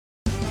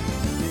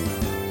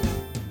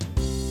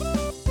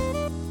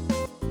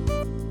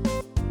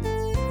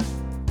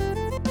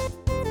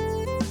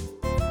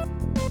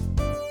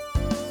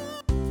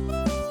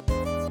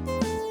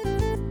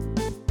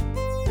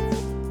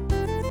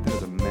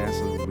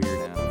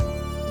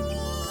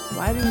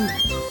Why do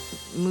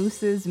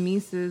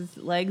Mises'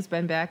 legs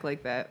bend back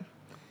like that?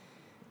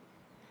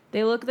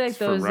 They look like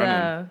those,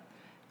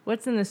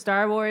 what's in the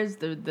Star Wars,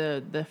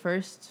 the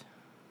first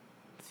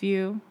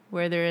few,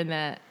 where they're in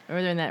that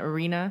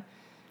arena.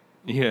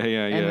 Yeah.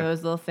 And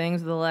those little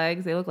things with the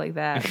legs, they look like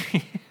that.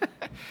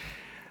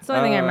 It's the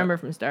only thing I remember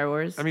from Star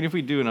Wars. I mean, if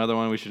we do another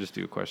one, we should just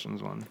do a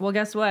questions one. Well,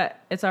 guess what?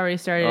 It's already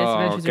started. It's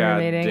Adventures in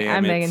Roommating.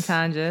 I'm Megan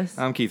Tonjes.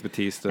 I'm Keith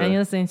Batista. And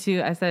you're listening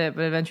to, I said it,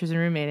 but Adventures in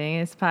Roommating.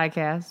 It's a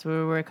podcast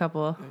where we're a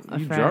couple of friends.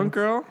 You drunk,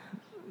 girl?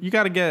 You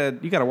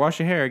gotta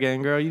wash your hair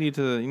again, girl. You need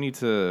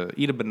to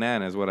eat a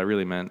banana is what I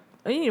really meant.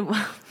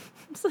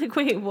 It's like,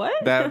 wait,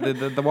 what?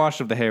 The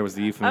wash of the hair was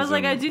the euphemism. I was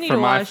like, I do need to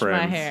wash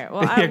my hair.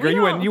 Well, yeah,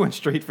 girl, you went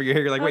straight for your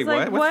hair. You're like, wait,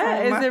 what? What's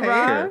wrong with my hair? Is it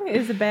wrong?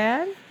 Is it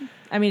bad?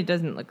 I mean, it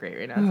doesn't look great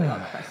right now. It's like all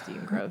crusty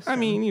and gross. I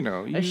mean,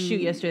 a shoot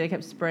yesterday, they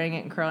kept spraying it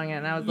and curling it,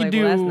 and I was like,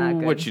 well, that's not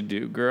good. What you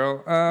do,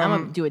 girl. I'm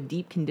going to do a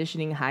deep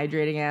conditioning,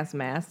 hydrating ass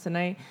mask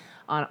tonight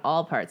on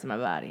all parts of my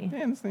body.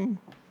 Yeah, this thing,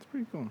 it's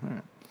pretty cool. All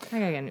right. I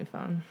gotta get a new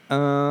phone.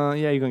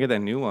 Yeah, you're gonna get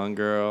that new one,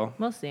 girl.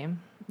 We'll see.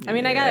 I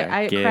mean,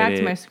 I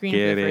cracked my screen for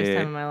the first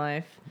time in my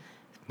life.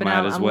 But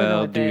might as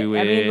well do it.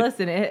 I mean,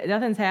 listen,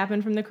 nothing's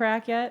happened from the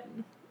crack yet.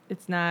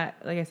 It's not,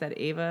 like I said,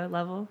 Ava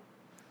level.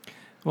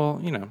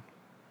 Well,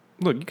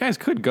 look, you guys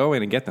could go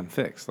in and get them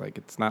fixed. Like,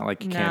 it's not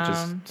like you can't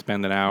just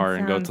spend an hour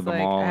and go to the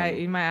mall.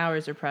 My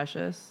hours are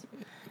precious.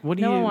 What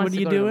do no one you wants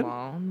to go doing? To the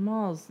mall. The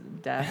mall's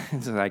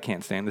death. I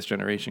can't stand this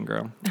generation,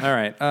 girl. All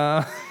right.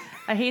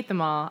 I hate the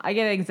mall. I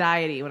get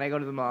anxiety when I go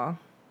to the mall.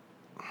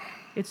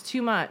 It's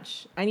too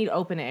much. I need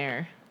open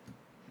air.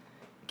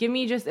 Give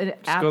me just an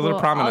Apple. Go to the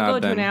promenade. I'll go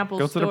to an Apple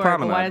store. To the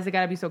promenade. But why does it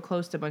got to be so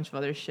close to a bunch of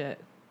other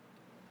shit?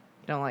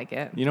 Don't like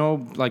it.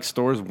 Like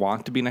stores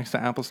want to be next to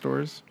Apple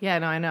stores? Yeah,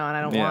 no, I know, and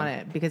I don't want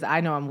it because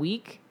I know I'm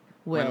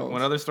weak-willed.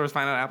 When other stores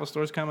find out Apple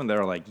store's coming,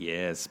 they're like,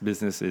 yes,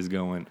 business is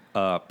going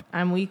up.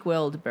 I'm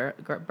weak-willed, Burl.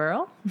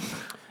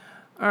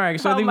 All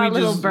right, so I think we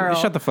just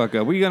shut the fuck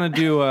up. We're going to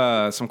do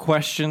some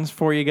questions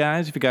for you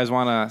guys. If you guys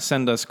want to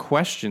send us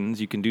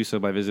questions, you can do so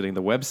by visiting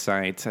the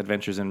website,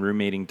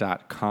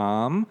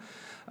 adventuresinroommating.com.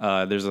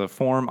 There's a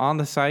form on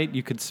the site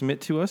you could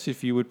submit to us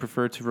if you would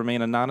prefer to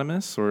remain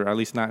anonymous or at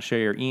least not share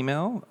your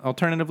email.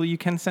 Alternatively, you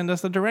can send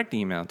us a direct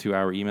email to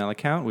our email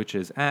account, which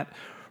is at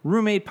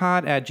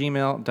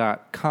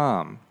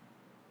roommatepod@gmail.com.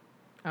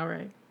 All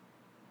right.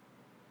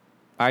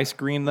 I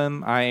screen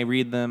them. I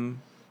read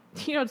them.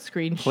 You don't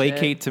screen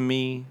Placate shit. to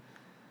me.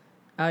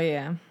 Oh,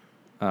 yeah.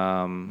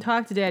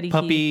 Talk to Daddy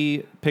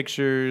Puppy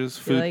pictures,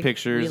 food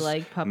pictures, we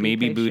like puppy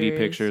maybe pictures. Booty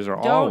pictures are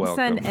all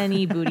welcome. Don't send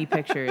any booty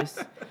pictures.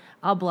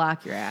 I'll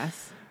block your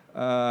ass.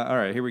 All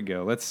right, here we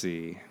go. Let's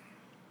see.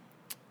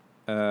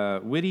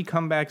 Witty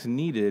comebacks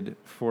needed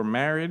for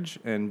marriage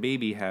and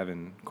baby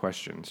having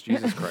questions.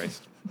 Jesus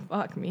Christ.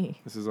 Fuck me.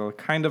 This is a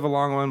kind of a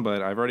long one,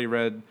 but I've already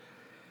read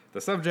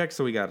the subject,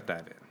 so we got to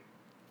dive in.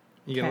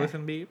 You gonna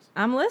listen, Beebs?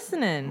 I'm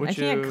listening. I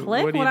can't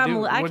click when I can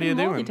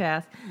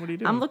multitask. What are you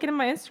doing? I'm looking at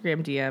my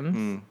Instagram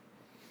DMs.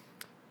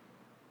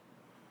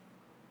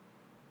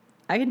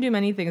 I can do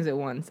many things at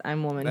once.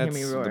 I'm woman. That's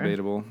hear me roar.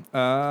 Debatable.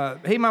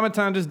 Hey, Mama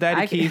Tonjes,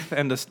 Daddy Keith,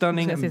 and the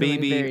stunning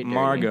baby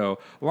Margot.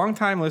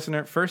 Long-time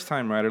listener,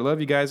 first-time writer. Love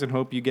you guys and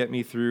hope you get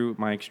me through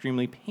my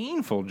extremely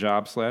painful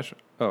job /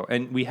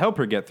 and we help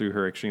her get through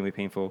her extremely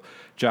painful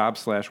job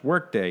 /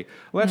 work day.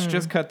 Let's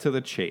just cut to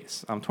the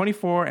chase. I'm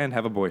 24 and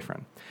have a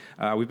boyfriend.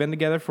 We've been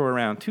together for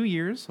around 2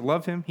 years.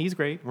 Love him. He's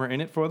great. We're in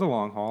it for the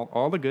long haul.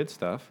 All the good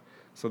stuff.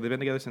 So they've been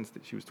together since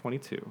she was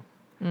 22.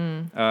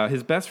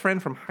 His best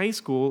friend from high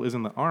school is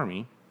in the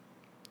Army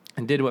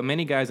and did what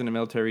many guys in the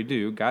military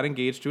do, got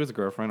engaged to his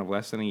girlfriend of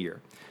less than a year.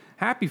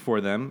 Happy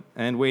for them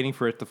and waiting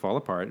for it to fall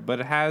apart,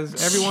 but it has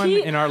everyone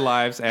in our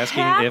lives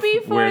asking if we're next. Happy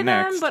for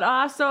them, but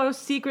also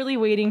secretly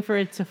waiting for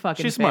it to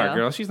fucking She's fail. Smart,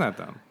 girl. She's not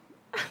dumb.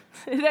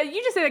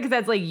 You just say that because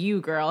that's like you,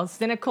 girl.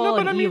 Cynical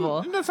and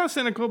evil. That's not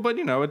cynical, but,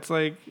 it's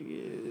like...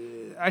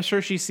 I'm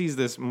sure she sees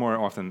this more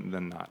often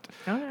than not.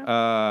 Okay.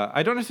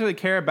 I don't necessarily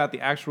care about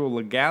the actual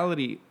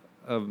legality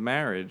of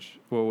marriage.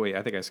 Well, wait,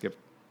 I think I skipped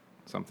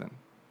something.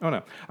 Oh,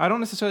 no. I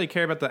don't necessarily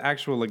care about the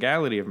actual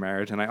legality of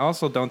marriage, and I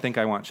also don't think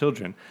I want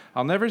children.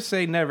 I'll never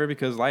say never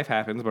because life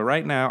happens, but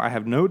right now I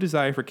have no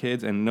desire for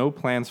kids and no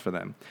plans for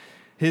them.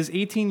 His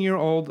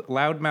 18-year-old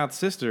loudmouth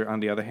sister, on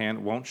the other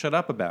hand, won't shut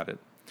up about it.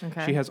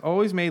 Okay. She has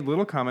always made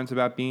little comments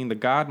about being the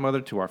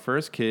godmother to our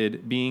first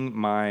kid, being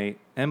my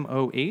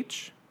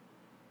MOH?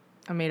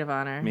 A maid of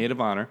honor. Maid of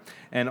honor.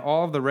 And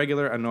all of the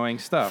regular annoying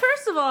stuff.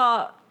 First of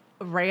all,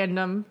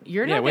 random.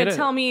 You're not going to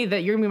tell me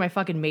that you're going to be my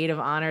fucking maid of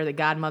honor, the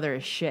godmother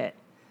is shit.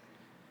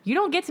 You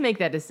don't get to make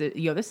that decision.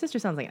 Yo, this sister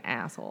sounds like an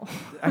asshole.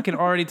 I can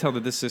already tell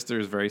that this sister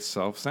is very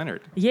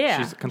self-centered. Yeah.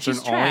 She's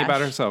concerned only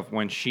about herself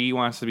when she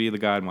wants to be the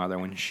godmother,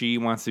 when she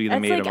wants to be the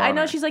maid of honor. I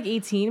know she's like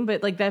 18,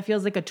 but like that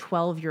feels like a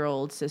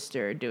 12-year-old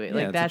sister doing.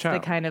 Like that's the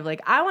kind of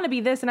like, I want to be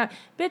this and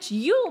bitch,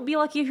 you'll be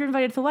lucky if you're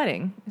invited to the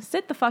wedding.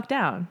 Sit the fuck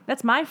down.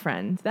 That's my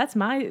friend. That's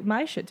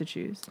my shit to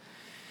choose.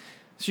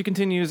 She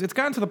continues, it's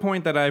gotten to the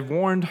point that I've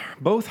warned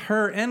both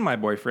her and my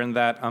boyfriend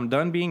that I'm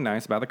done being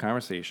nice about the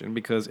conversation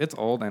because it's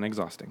old and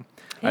exhausting.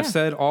 Yeah. I've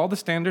said all the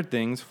standard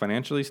things,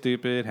 financially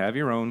stupid, have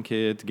your own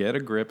kids, get a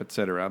grip,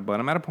 etc.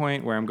 But I'm at a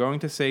point where I'm going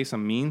to say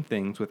some mean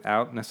things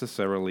without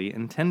necessarily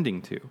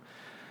intending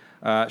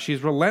to.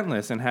 She's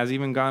relentless and has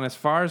even gone as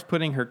far as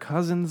putting her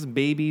cousin's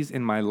babies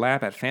in my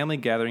lap at family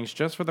gatherings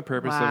just for the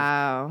purpose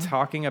of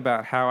talking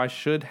about how I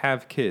should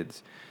have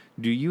kids.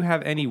 Do you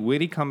have any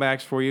witty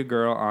comebacks for you,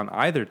 girl, on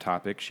either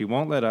topic? She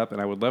won't let up,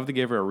 and I would love to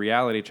give her a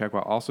reality check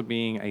while also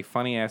being a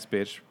funny-ass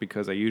bitch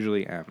because I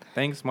usually am.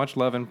 Thanks, much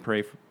love, and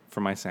pray for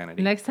my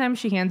sanity. Next time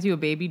she hands you a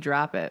baby,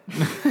 drop it.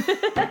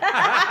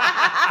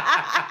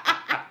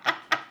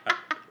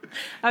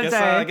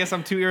 I guess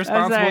I'm too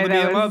irresponsible to be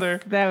a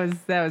mother. That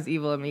was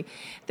evil of me.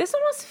 This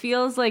almost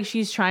feels like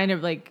she's trying to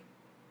like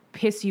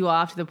piss you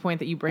off to the point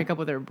that you break up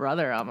with her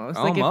brother almost.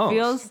 Like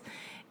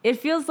it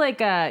feels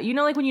like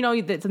like when you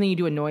know that something you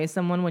do annoys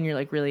someone when you're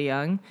like really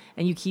young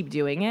and you keep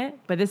doing it,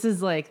 but this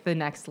is like the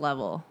next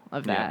level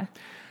of that.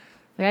 Yeah.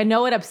 Like I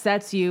know it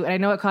upsets you and I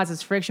know it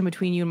causes friction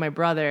between you and my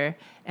brother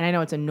and I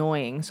know it's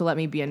annoying, so let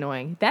me be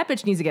annoying. That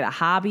bitch needs to get a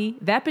hobby.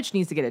 That bitch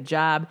needs to get a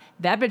job.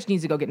 That bitch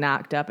needs to go get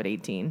knocked up at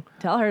 18.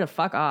 Tell her to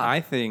fuck off. I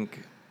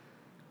think...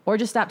 Or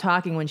just stop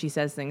talking when she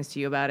says things to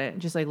you about it.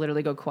 Just like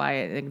literally go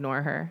quiet and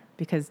ignore her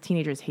because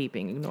teenagers hate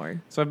being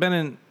ignored. So I've been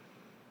in...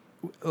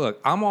 Look,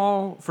 I'm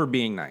all for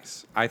being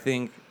nice. I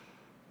think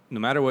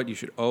no matter what, you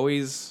should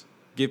always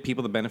give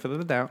people the benefit of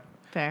the doubt.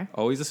 Fair.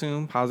 Always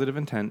assume positive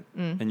intent,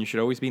 and you should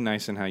always be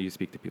nice in how you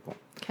speak to people.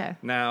 Okay.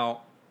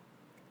 Now,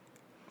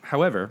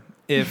 however,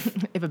 if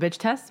if a bitch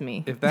tests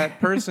me, if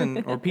that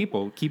person or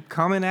people keep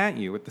coming at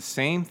you with the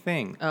same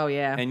thing, oh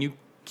yeah, and you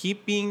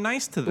keep being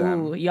nice to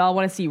them, ooh, y'all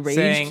want to see rage,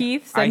 saying,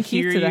 Keith? Send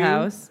Keith to the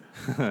house.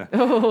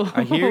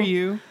 I hear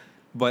you,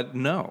 but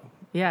no.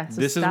 Yeah,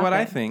 so this is what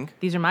I think.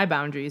 These are my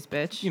boundaries,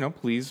 bitch.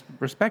 Please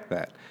respect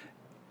that.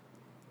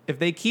 If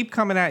they keep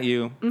coming at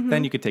you,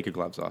 then you could take your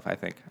gloves off, I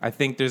think. I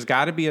think there's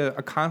got to be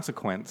a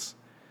consequence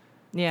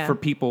for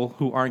people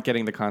who aren't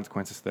getting the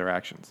consequences to their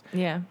actions.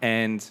 Yeah.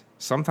 And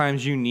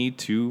sometimes you need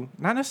to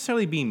not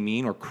necessarily be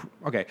mean or...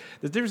 Okay,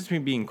 there's a difference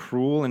between being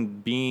cruel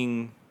and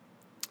being...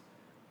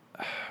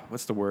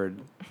 what's the word?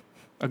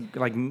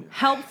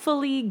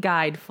 Helpfully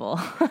guideful.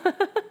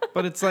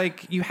 But it's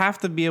like you have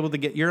to be able to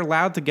get... You're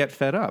allowed to get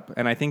fed up.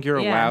 And I think you're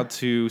allowed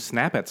to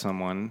snap at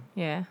someone.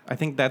 Yeah. I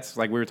think that's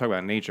like we were talking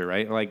about nature,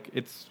 right? Like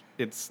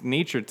it's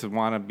nature to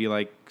want to be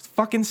like,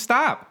 fucking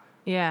stop.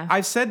 Yeah.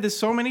 I've said this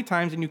so many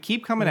times and you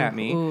keep coming at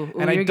me.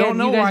 And I don't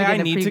know why I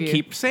need to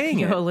keep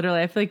saying it.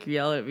 Literally, I feel like you're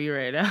yelling at me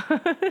right now.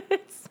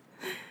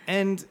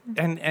 And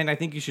I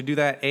think you should do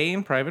that,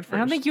 in private first. I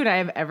don't think you and I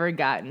have ever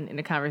gotten in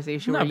a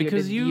conversation where you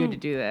had to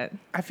do that.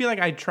 I feel like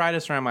I try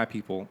to surround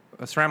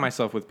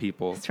myself with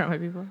people.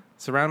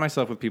 Surround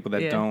myself with people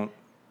that don't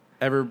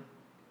ever...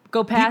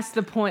 Go past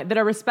the point, that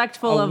are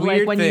respectful of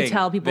like when you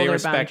tell people their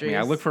respect boundaries. Me.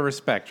 I look for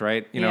respect,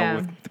 right?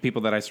 With the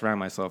people that I surround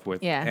myself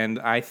with. Yeah. And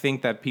I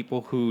think that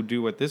people who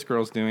do what this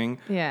girl's doing,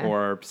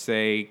 or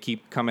say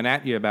keep coming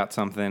at you about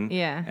something,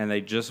 and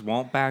they just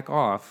won't back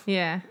off.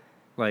 Yeah.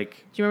 Like,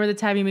 do you remember the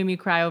time you made me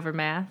cry over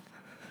math?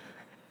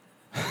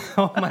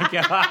 Oh my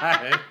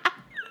God.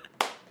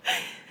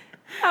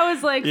 I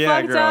was like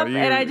fucked up,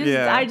 and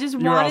I just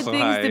wanted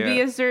things to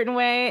be a certain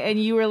way,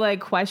 and you were like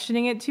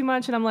questioning it too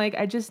much, and I'm like,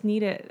 I just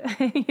need it.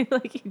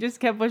 You just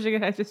kept pushing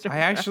it. I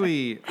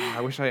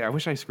I wish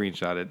I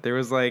screenshot it. There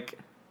was like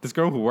this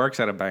girl who works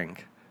at a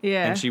bank.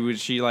 Yeah. And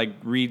she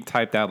like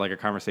retyped out like a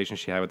conversation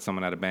she had with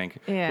someone at a bank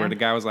where the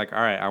guy was like,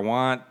 all right, I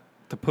want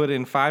to put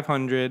in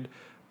 500,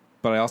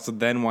 but I also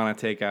then want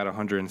to take out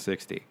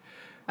 160.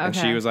 And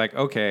she was like,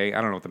 okay,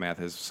 I don't know what the math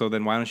is. So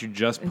then why don't you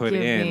just put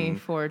in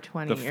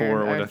 420 the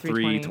 4 or the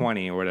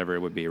 320 or whatever it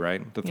would be,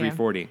 right? The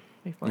 340.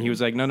 And he was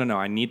like, no,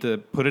 I need to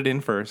put it in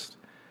first.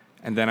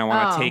 And then I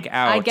want to take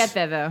out. I get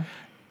that though.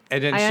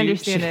 And then I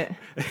understand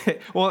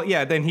it. Well,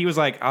 yeah, then he was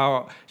like,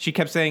 oh, she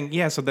kept saying,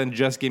 yeah, so then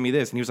just give me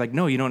this. And he was like,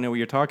 no, you don't know what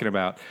you're talking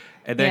about.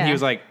 And then he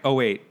was like, oh,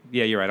 wait,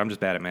 yeah, you're right. I'm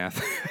just bad at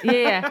math.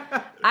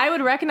 Yeah. I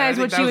would recognize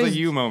what she was. That was a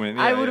you moment.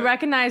 Yeah, I would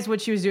recognize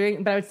what she was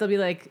doing, but I would still be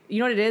like, you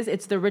know what it is?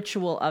 It's the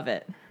ritual of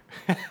it.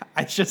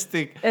 I just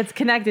think it's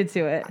connected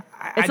to it.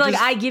 It's like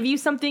I give you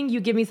something, you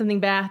give me something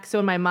back. So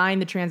in my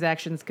mind, the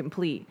transaction's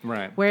complete.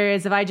 Right.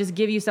 Whereas if I just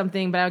give you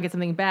something, but I don't get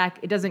something back,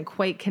 it doesn't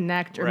quite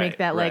connect or make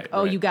that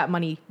you got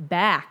money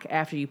back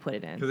after you put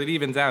it in. Because it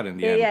evens out in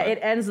the end. Yeah, it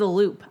ends the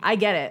loop. I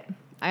get it.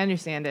 I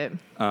understand it.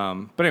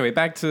 But anyway,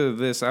 back to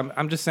this.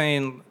 I'm just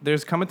saying,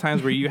 there's come a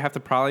times where you have to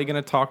probably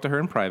going to talk to her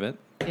in private.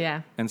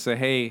 Yeah. And say,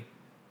 hey.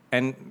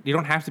 And you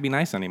don't have to be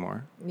nice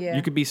anymore. Yeah.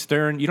 You could be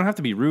stern. You don't have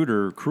to be rude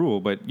or cruel,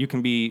 but you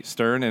can be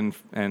stern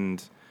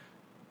and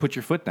put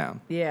your foot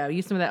down. Yeah,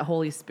 use some of that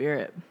Holy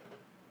Spirit.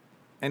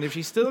 And if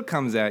she still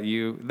comes at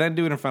you, then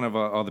do it in front of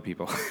all the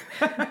people.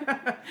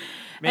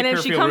 And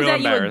if she comes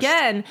at you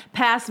again,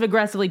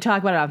 passive-aggressively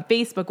talk about it on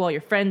Facebook while you're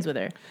friends with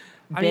her.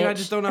 I mean, I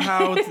just don't know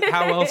how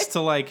else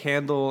to like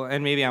handle,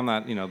 and maybe I'm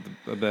not,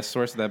 the best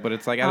source of that, but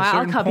it's like at a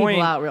certain I'll cut point,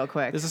 people out real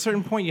quick. There's a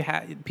certain point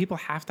people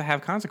have to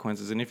have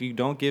consequences, and if you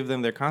don't give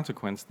them their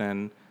consequence,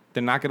 then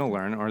they're not going to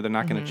learn or they're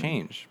not going to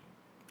change.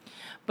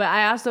 But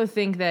I also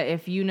think that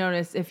if you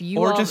notice,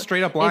 just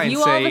straight up lie if you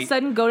and say, all of a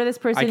sudden go to this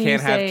person, I and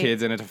can't you have say,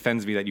 kids, and it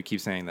offends me that you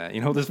keep saying that.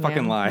 This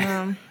fucking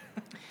lie.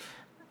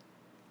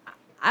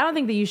 I don't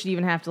think that you should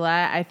even have to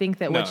lie. I think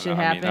that what should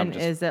happen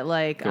is that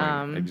like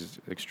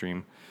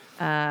extreme.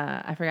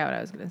 I forgot what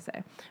I was gonna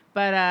say,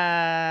 but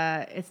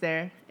it's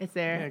there.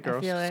 Yeah, girl,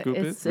 I feel scoop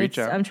it. Reach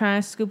out. I'm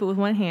trying to scoop it with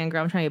one hand,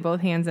 girl. I'm trying to get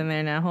both hands in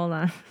there now. Hold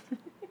on.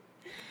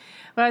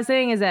 What I was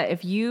saying is that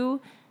if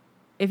you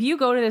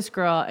go to this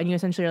girl and you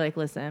essentially are like,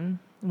 listen,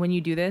 when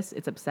you do this,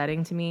 it's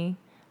upsetting to me.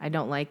 I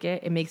don't like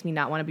it. It makes me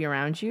not want to be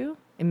around you.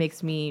 It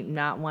makes me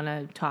not want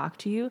to talk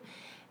to you.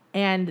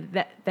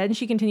 And then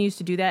she continues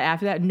to do that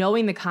after that,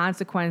 knowing the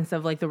consequence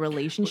of like the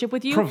relationship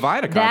with you.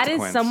 Provide a consequence.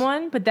 That is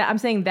someone, I'm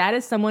saying that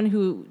is someone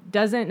who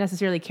doesn't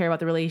necessarily care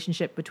about the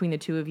relationship between the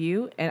two of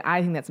you. And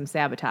I think that's some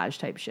sabotage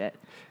type shit.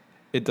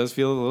 It does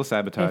feel a little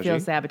sabotaging. It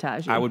feels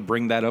sabotaging. I would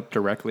bring that up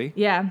directly.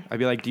 Yeah. I'd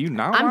be like, do you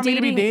not want me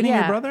to be dating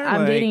your brother?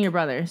 I'm dating your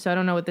brother, so I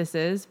don't know what this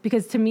is.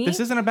 Because to me... This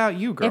isn't about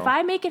you, girl. If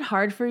I make it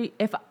hard for you...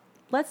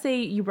 Let's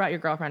say you brought your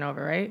girlfriend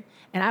over, right?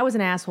 And I was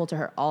an asshole to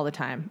her all the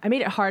time. I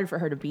made it hard for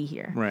her to be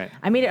here. Right.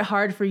 I made it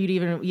hard for you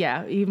to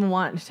even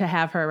want to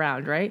have her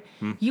around, right?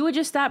 You would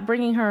just stop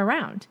bringing her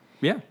around.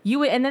 Yeah.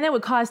 And then that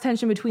would cause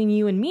tension between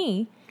you and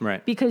me.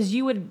 Right. Because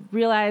you would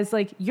realize,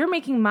 like, you're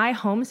making my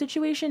home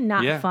situation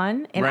not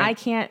fun, and I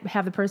can't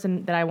have the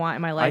person that I want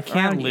in my life I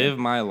can't live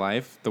my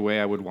life the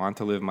way I would want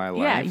to live my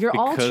life. Yeah, you're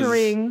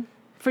altering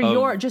for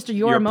your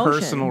emotions.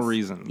 Personal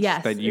reasons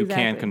that you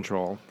can't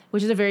control.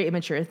 Which is a very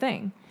immature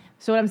thing.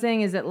 So what I'm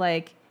saying is that,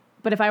 like,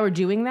 but if I were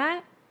doing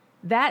that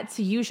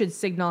to you should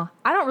signal,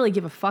 I don't really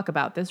give a fuck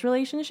about this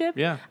relationship.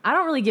 Yeah. I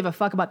don't really give a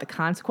fuck about the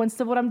consequences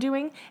of what I'm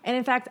doing. And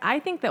in fact, I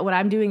think that what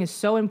I'm doing is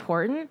so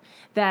important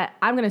that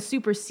I'm going to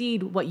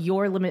supersede what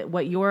your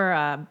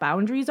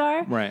boundaries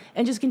are. Right.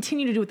 And just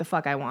continue to do what the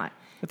fuck I want.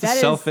 It's a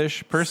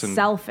selfish person.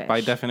 Selfish.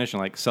 By definition,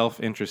 like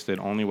self-interested,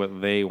 only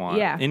what they want.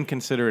 Yeah.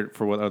 Inconsiderate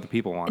for what other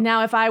people want.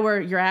 Now, if I were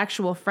your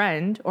actual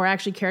friend or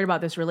actually cared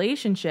about this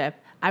relationship,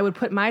 I would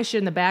put my shit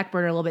in the back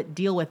burner a little bit,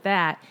 deal with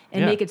that,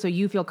 and make it so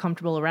you feel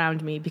comfortable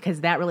around me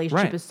because that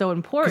relationship is so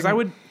important. Because I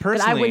would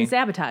personally... But I wouldn't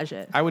sabotage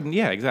it. I wouldn't,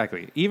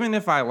 exactly. Even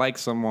if I like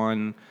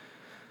someone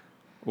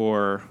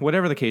or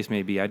whatever the case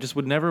may be, I just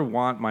would never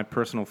want my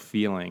personal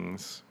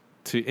feelings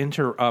to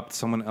interrupt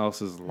someone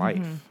else's life.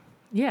 Mm-hmm.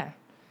 Yeah.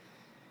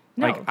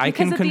 No, like, I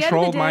can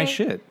control my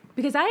shit.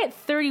 Because I, at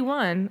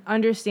 31,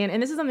 understand,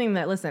 and this is something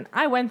that, listen,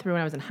 I went through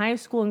when I was in high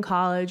school and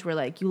college where,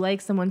 like, you like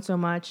someone so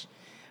much...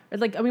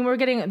 Like, I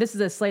mean, this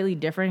is a slightly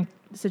different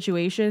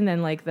situation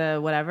than, like, the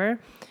whatever.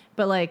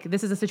 But, like,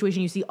 this is a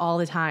situation you see all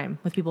the time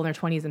with people in their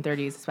 20s and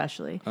 30s,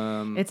 especially.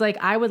 It's like,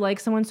 I would like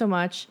someone so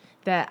much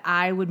that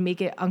I would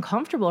make it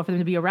uncomfortable for them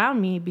to be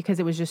around me because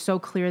it was just so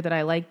clear that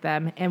I liked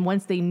them. And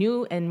once they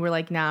knew and were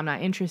like, nah, I'm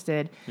not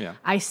interested,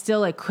 I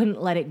still, like,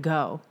 couldn't let it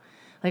go.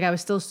 Like, I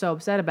was still so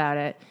upset about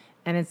it.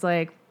 And it's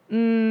like,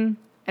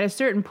 at a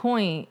certain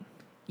point,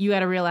 you got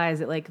to realize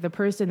that, like, the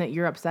person that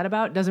you're upset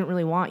about doesn't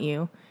really want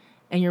you.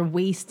 And you're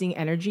wasting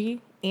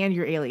energy, and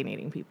you're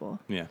alienating people.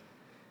 Yeah.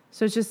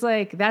 So it's just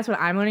like, that's what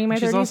I'm learning in my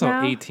 30s now. She's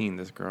also 18,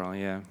 this girl,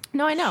 yeah.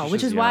 No, I know,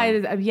 which is why,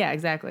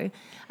 exactly.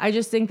 I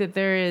just think that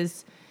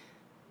there's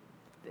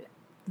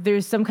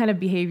some kind of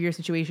behavior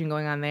situation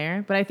going on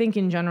there. But I think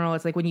in general,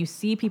 it's like when you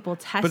see people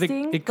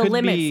testing the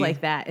limits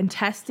like that and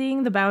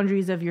testing the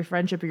boundaries of your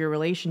friendship or your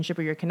relationship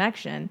or your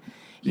connection,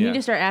 you need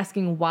to start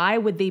asking, why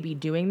would they be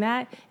doing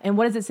that? And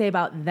what does it say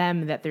about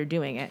them that they're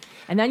doing it?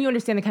 And then you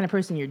understand the kind of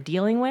person you're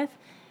dealing with.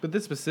 But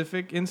this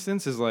specific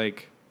instance is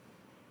like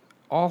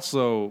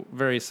also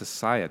very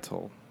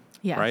societal,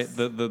 right?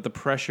 The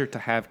pressure to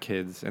have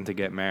kids and to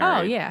get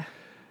married. Oh yeah.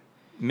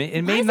 Why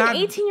is an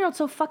 18-year-old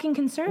so fucking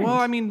concerned? Well,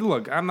 I mean,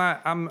 look, I'm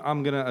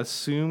gonna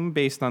assume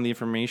based on the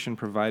information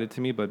provided to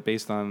me, but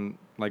based on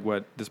like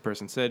what this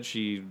person said,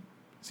 she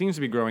seems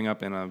to be growing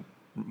up in a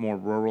more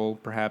rural,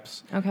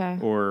 perhaps. Okay.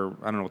 Or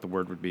I don't know what the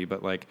word would be,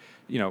 but like,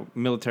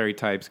 military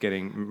types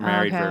getting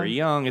married very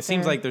young. It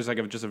seems like there's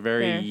like just a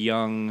very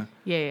young.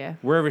 Yeah.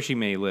 Wherever she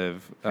may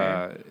live,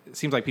 it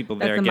seems like people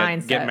there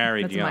get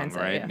married young,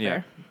 right?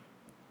 Yeah.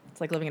 It's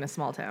like living in a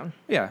small town.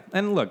 Yeah,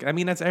 and look, I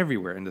mean that's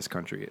everywhere in this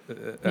country,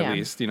 at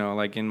least.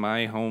 Like in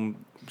my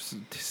home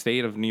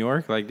state of New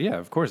York, like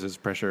of course there's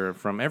pressure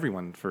from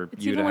everyone for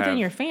it's you to have. Even within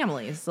your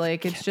families,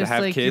 like it's just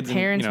like kids your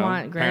parents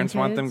want grandkids. Parents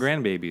want them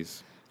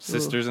grandbabies.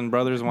 Sisters and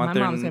brothers want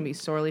my mom's going to be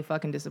sorely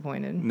fucking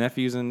disappointed.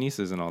 Nephews and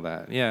nieces and all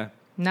that. Yeah.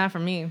 Not for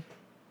me.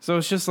 So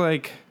it's just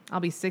like... I'll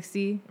be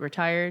 60,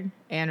 retired,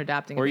 and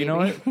adopting a baby. Or you know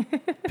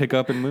what? Pick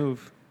up and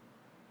move.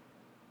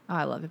 Oh,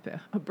 I love it.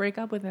 I'll break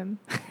up with him.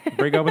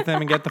 Break up with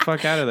him and get the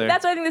fuck out of there.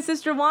 That's what I think the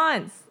sister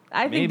wants.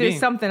 I think there's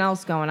something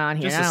else going on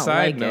here. Just a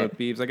side note,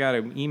 Beebs. I got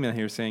an email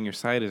here saying your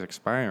site is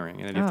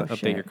expiring and you have to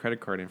update your credit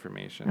card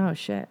information. Oh,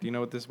 shit. Do you know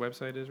what this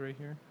website is right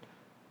here?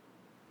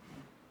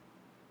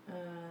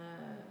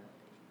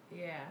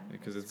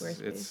 because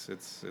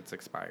it's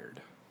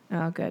expired.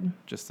 Oh, good.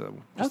 Just to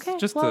let you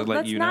know.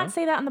 Let's not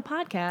say that on the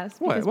podcast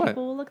because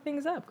people will look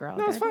things up, girl.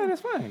 No, it's fine.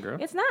 It's fine, girl.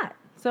 It's not.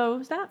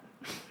 So stop.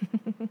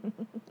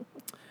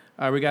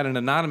 We got an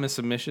anonymous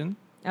submission.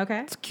 Okay.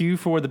 It's Q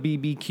for the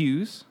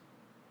BBQs.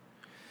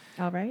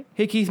 All right.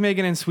 Hey, Keith,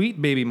 Megan, and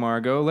sweet baby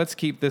Margot. Let's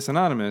keep this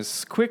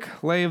anonymous.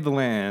 Quick lay of the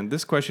land.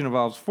 This question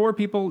involves 4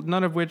 people,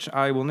 none of which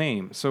I will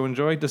name. So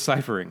enjoy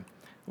deciphering.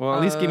 Well,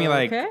 at least give me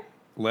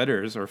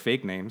letters or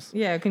fake names.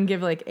 Yeah, it can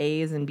give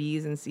A's and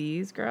B's and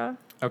C's, girl.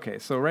 Okay,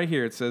 so right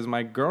here it says,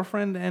 my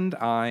girlfriend and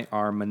I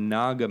are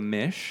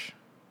monogamish.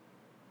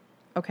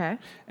 Okay.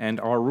 And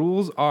our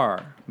rules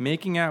are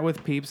making out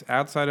with peeps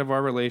outside of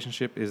our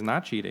relationship is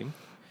not cheating.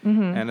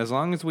 Mm-hmm. And as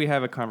long as we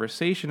have a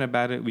conversation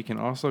about it, we can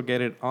also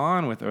get it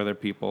on with other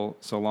people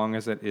so long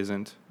as it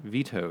isn't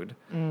vetoed.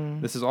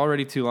 This is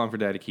already too long for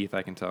Daddy Keith,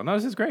 I can tell. No,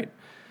 this is great.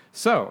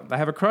 So, I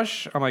have a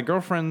crush on my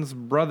girlfriend's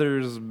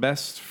brother's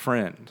best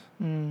friend.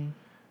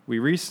 We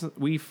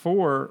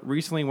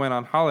recently went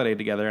on holiday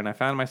together, and I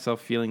found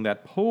myself feeling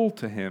that pull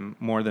to him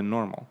more than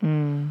normal.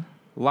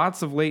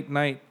 Lots of late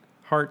night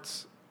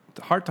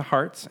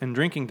heart-to-hearts and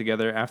drinking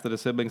together after the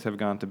siblings have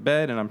gone to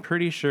bed, and I'm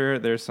pretty sure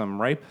there's some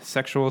ripe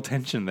sexual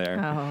tension there.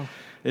 Oh.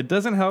 It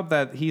doesn't help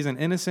that he's an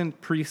innocent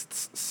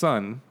priest's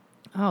son.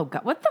 Oh,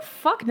 God. What the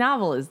fuck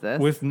novel is this?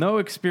 With no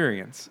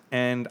experience,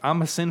 and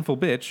I'm a sinful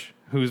bitch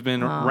who's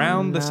been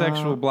round the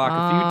sexual block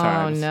a few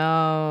times. Oh,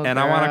 no, and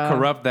girl. I want to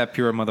corrupt that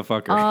pure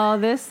motherfucker. Oh,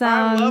 this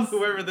sounds... I love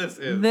whoever this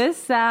is. This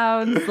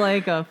sounds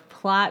like a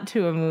plot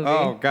to a movie.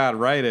 Oh, God,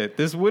 write it.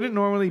 This wouldn't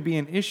normally be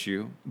an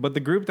issue, but the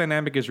group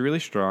dynamic is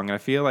really strong, and I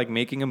feel like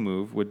making a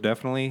move would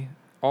definitely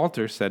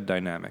alter said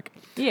dynamic.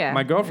 Yeah.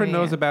 My girlfriend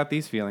knows about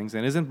these feelings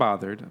and isn't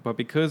bothered, but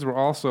because we're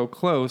all so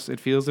close, it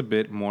feels a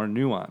bit more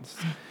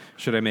nuanced.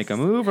 Should I make a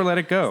move or let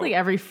it go? It's like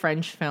every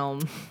French film.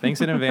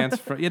 Thanks in advance.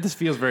 This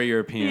feels very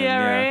European.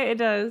 Yeah, right? It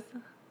does.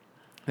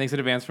 Thanks in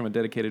advance from a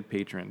dedicated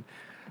patron.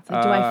 It's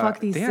like, do I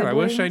fuck these siblings? I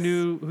wish I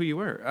knew who you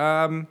were.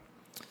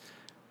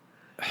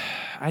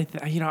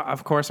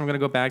 Of course, I'm going to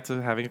go back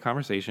to having a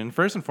conversation.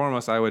 First and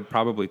foremost, I would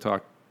probably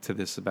talk to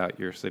this about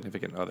your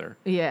significant other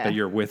that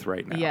you're with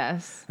right now.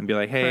 Yes. And be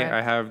like, hey, correct.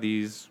 I have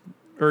these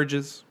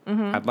urges.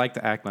 Mm-hmm. I'd like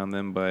to act on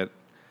them, but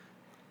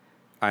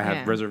I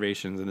have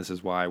reservations, and this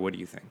is why. What do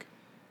you think?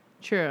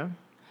 True.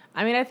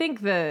 I mean, I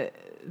think the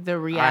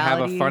reality... I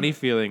have a funny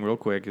feeling, real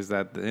quick, is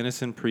that the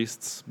innocent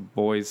priest's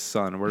boy's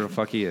son, where the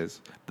fuck he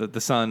is,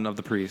 the son of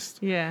the priest,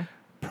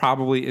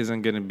 probably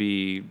isn't going to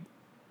be,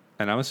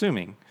 and I'm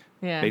assuming,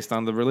 based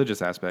on the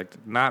religious aspect,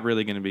 not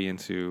really going to be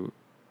into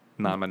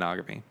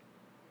non-monogamy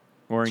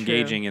or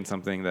engaging in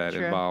something that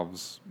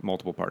involves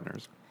multiple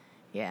partners.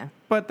 Yeah.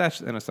 But that's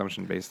an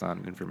assumption based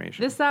on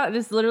information.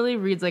 This literally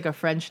reads like a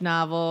French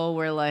novel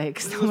where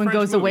someone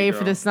goes away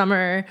for the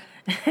summer.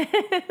 This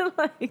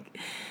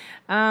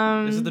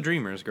is The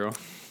Dreamers, girl.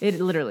 It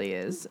literally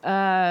is. We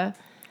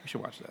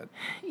should watch that.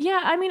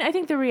 Yeah, I mean, I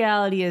think the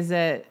reality is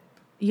that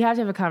you have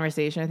to have a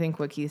conversation. I think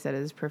what Keith said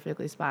is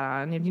perfectly spot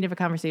on. You need to have a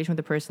conversation with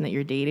the person that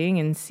you're dating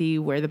and see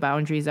where the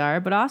boundaries are,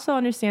 but also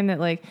understand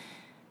that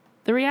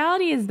the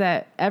reality is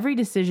that every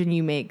decision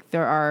you make,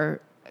 there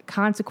are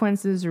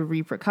consequences or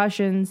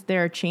repercussions.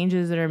 There are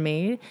changes that are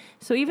made.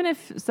 So even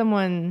if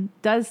someone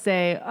does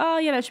say, oh,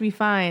 yeah, that should be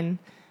fine,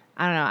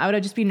 I don't know. I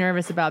would just be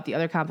nervous about the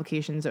other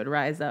complications that would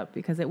rise up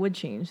because it would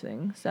change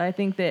things. So I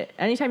think that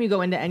anytime you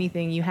go into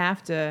anything, you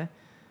have to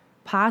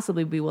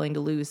possibly be willing to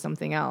lose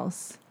something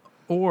else.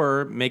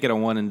 Or make it a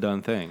one and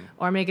done thing.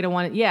 Maybe.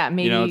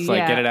 It's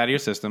like get it out of your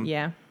system.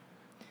 Yeah.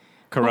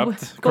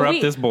 Corrupt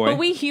this boy. But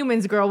we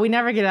humans, girl, we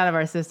never get out of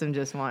our system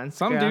just once.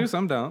 Some do,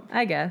 some don't.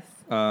 I guess.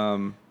 It's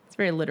a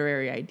very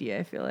literary idea,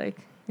 I feel like.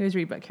 I always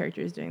read about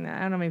characters doing that.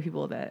 I don't know many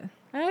people that...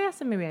 I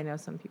guess maybe I know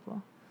some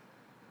people.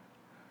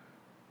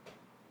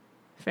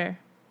 Fair.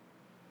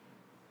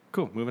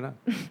 Cool, moving on.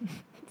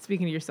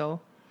 Speaking to your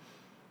soul.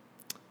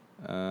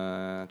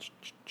 This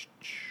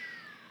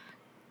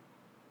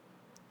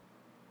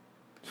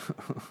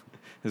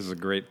is a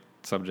great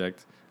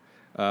subject.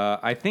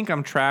 I think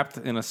I'm trapped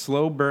in a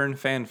slow burn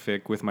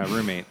fanfic with my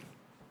roommate.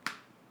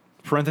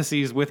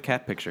 Parentheses with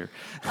cat picture.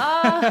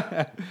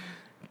 God,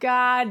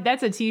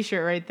 that's a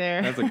T-shirt right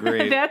there. That's a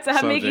great I'm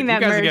subject. making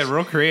that You guys merch. get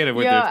real creative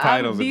with your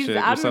titles and shit.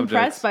 I'm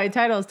impressed by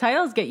titles.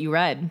 Titles get you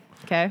read,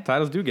 okay?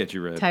 Titles do get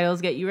you read.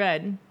 Titles get you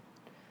read.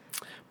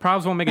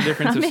 Probs won't make a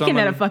difference if someone... I'm making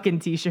that a fucking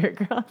T-shirt,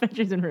 girl.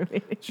 Adventures in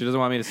Roommate. She doesn't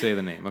want me to say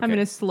the name. Okay. I'm in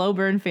a slow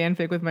burn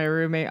fanfic with my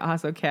roommate,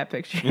 also cat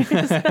pictures.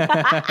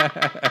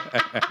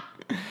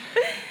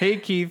 Hey,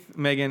 Keith,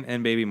 Megan,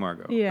 and baby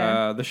Margot.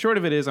 Yeah. The short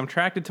of it is I'm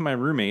attracted to my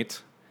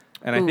roommate,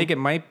 and I think it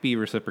might be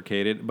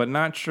reciprocated, but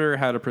not sure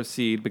how to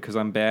proceed because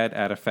I'm bad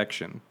at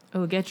affection.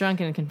 Oh, get drunk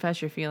and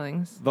confess your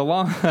feelings.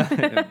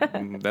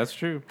 That's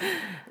true.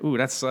 Ooh,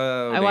 that's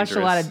I watched a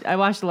lot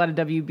of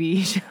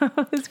WB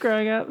shows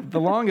growing up. The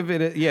long of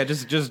it,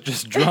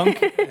 just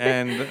drunk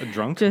and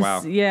drunk.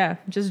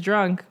 Just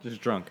drunk.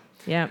 Just drunk.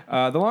 Yeah.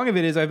 The long of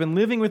it is I've been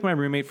living with my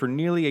roommate for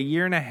nearly a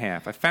year and a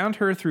half. I found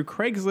her through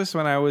Craigslist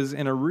when I was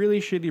in a really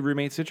shitty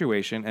roommate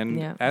situation.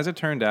 And as it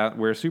turned out,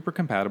 we're super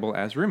compatible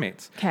as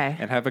roommates. Okay.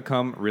 And have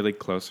become really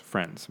close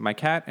friends. My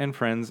cat and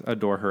friends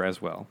adore her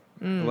as well.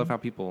 I love how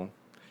people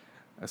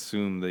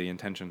assume the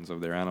intentions of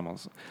their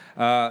animals.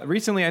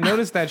 Recently, I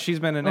noticed that she's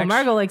been an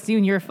Margot likes you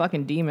and you're a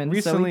fucking demon,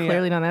 recently, so we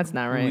clearly know that's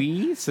not right.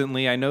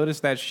 Recently, I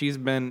noticed that she's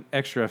been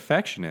extra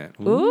affectionate.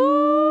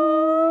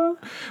 Ooh.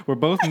 We're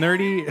both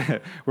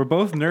nerdy. We're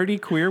both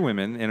nerdy queer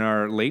women in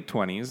our late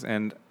 20s,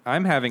 and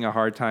I'm having a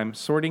hard time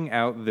sorting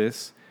out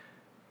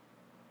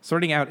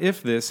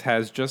if this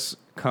has just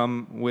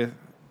come with.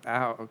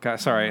 Oh,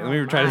 God, sorry. Let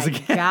me try this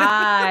again.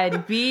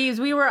 God, Beebs,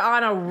 we were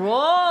on a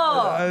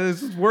roll.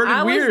 This is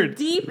worded weird. I was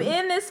deep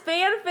in this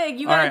fanfic.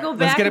 You got to go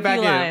back. Let's get it back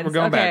in. Lines. We're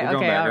going back. We're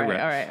going back. All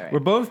right. We're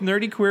both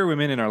nerdy queer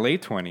women in our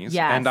late 20s.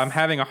 Yes. And I'm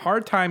having a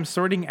hard time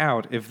sorting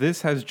out if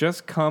this has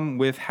just come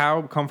with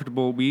how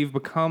comfortable we've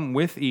become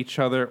with each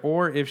other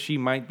or if she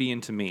might be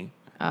into me.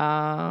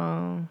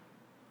 Oh.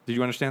 Did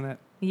you understand that?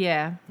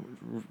 Yeah.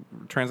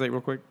 Translate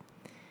real quick.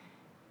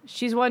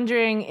 She's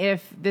wondering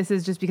if this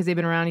is just because they've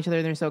been around each other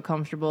and they're so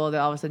comfortable that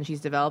all of a sudden she's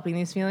developing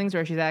these feelings, or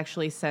if she's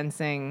actually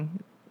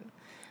sensing,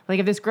 like,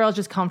 if this girl's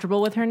just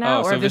comfortable with her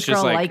now, or if this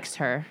girl likes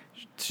her.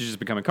 She's just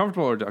becoming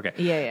comfortable, or okay.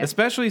 Yeah.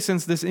 Especially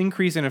since this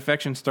increase in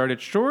affection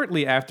started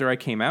shortly after I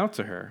came out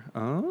to her.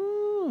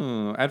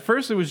 Oh. At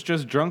first it was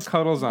just drunk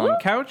cuddles on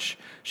couch.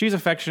 She's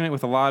affectionate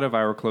with a lot of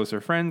our closer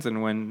friends,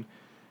 and when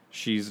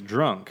she's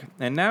drunk.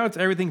 And now it's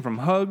everything from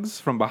hugs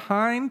from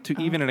behind to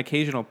even an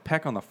occasional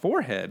peck on the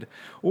forehead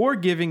or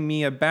giving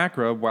me a back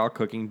rub while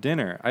cooking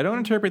dinner. I don't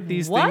interpret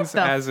these things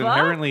as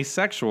inherently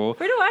sexual.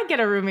 Where do I get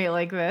a roommate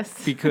like this?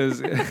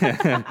 Because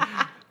can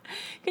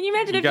you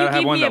imagine if you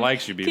have one that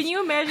likes you, Beebs. Can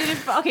you imagine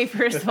if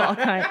first of all,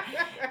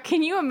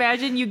 can you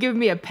imagine you give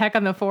me a peck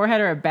on the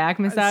forehead or a back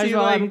massage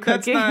while I'm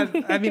cooking?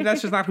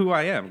 That's just not who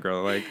I am,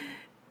 girl. Like,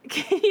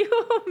 can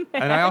you imagine?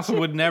 And I also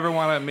would never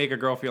want to make a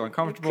girl feel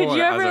uncomfortable. Could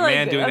you ever, as a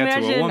man doing that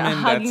to a woman.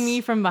 Hugging me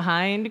from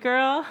behind,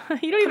 girl?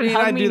 You don't even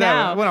hug me do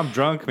now. That when I'm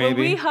drunk,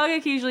 maybe. When we hug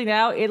occasionally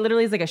now, it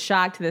literally is like a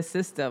shock to the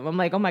system. I'm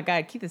like, oh my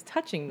God, Keith is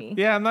touching me.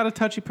 Yeah, I'm not a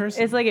touchy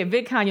person. It's like at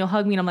VidCon, you'll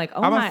hug me and I'm like,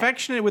 I'm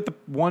affectionate with the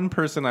one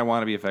person I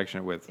want to be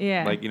affectionate with.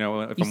 Yeah. Like, if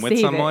I'm with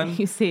someone.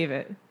 You save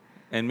it.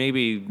 And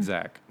maybe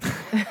Zach.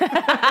 Zach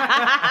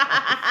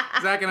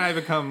and I have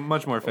become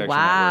much more affectionate.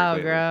 Wow,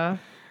 girl.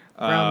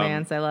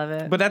 Romance, I love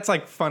it. But that's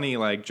like funny,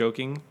 like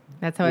joking.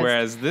 That's how.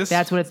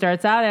 That's what it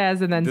starts out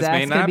as, and then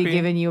Zach's gonna be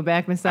giving you a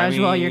back massage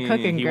while you're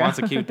cooking. He wants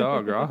a cute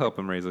dog, or I'll help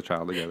him raise a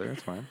child together.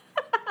 It's fine.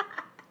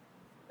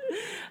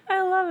 I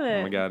love it.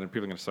 Oh my God! And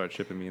people are gonna start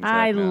shipping me.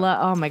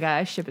 Oh my God!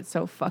 I ship it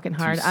so fucking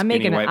hard. I'm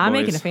making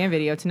a fan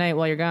video tonight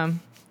while you're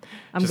gone.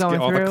 I'm just going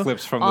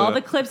through all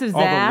the clips of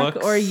Zach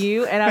or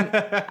you, and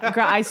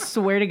girl, I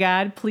swear to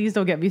God, please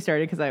don't get me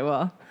started because I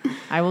will.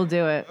 I will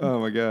do it. Oh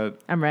my God.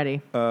 I'm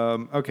ready.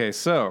 Okay,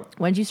 so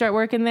when did you start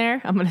working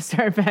there? I'm going to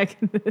start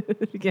back in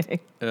the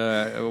beginning.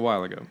 A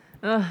while ago.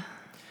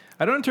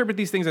 I don't interpret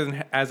these things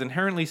as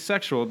inherently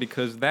sexual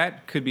because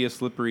that could be a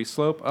slippery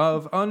slope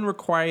of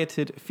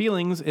unrequited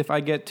feelings if I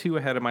get too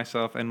ahead of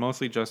myself and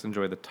mostly just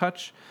enjoy the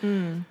touch.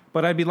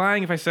 But I'd be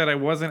lying if I said I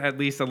wasn't at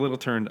least a little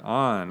turned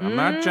on. I'm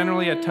not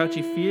generally a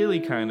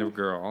touchy-feely kind of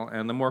girl,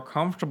 and the more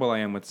comfortable I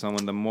am with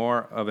someone, the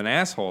more of an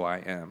asshole I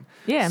am.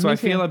 Yeah, so I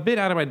feel a bit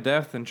out of my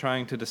depth in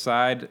trying to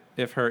decide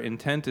if her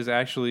intent is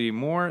actually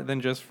more than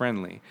just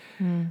friendly.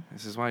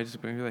 This is why I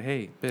just be like,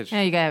 hey, bitch.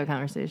 Yeah, you gotta have a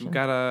conversation.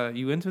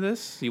 You into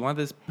this? You want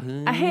this?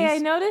 Hey, I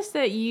noticed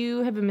that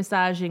you have been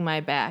massaging my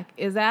back.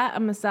 Is that a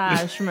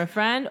massage from a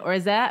friend, or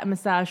is that a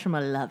massage from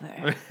a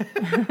lover?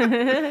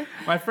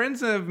 My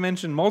friends have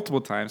mentioned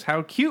multiple times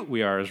how cute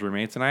we are as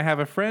roommates, and I have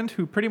a friend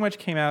who pretty much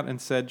came out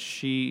and said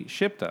she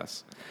shipped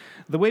us.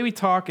 The way we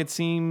talk, it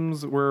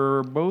seems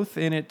we're both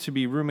in it to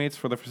be roommates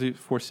for the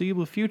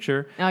foreseeable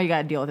future. Oh, you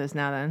gotta deal with this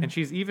now then. And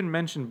she's even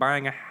mentioned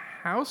buying a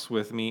house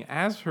with me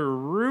as her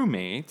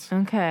roommate.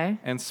 Okay.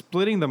 And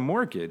splitting the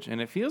mortgage. And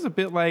it feels a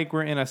bit like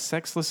we're in a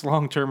sexless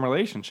long-term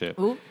relationship.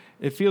 Ooh.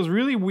 It feels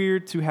really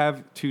weird to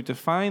have to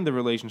define the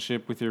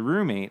relationship with your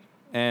roommate.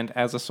 And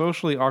as a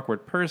socially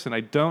awkward person,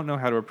 I don't know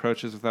how to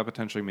approach this without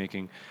potentially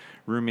making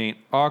roommate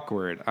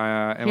awkward.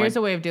 Here's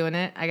a way of doing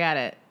it. I got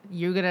it.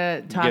 You're going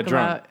to talk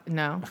about...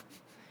 No.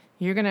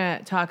 You're going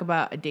to talk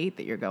about a date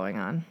that you're going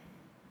on.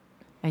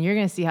 And you're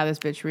going to see how this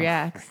bitch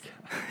reacts.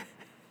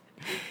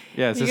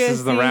 Yes, this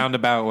is the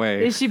roundabout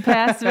way. Is she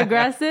passive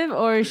aggressive,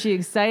 or is she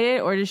excited,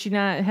 or does she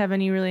not have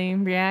any really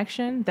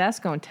reaction? That's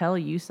going to tell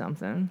you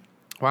something.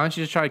 Why don't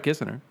you just try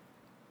kissing her?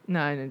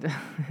 No,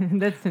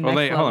 that's the next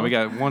level. Hold on, we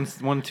got two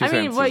sentences.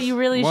 I mean, what you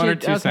really one should...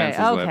 or two sentences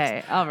left.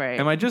 Okay, all right.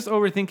 Am I just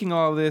overthinking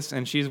all of this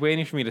and she's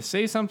waiting for me to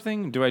say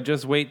something? Do I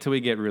just wait till we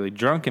get really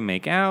drunk and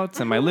make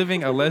out? Am I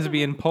living a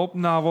lesbian pulp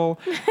novel?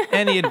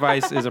 Any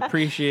advice is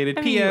appreciated.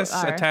 P.S.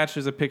 Attached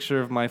is a picture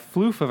of my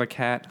floof of a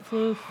cat,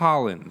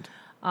 Holland.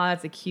 Oh,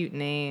 that's a cute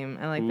name.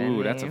 I like that name.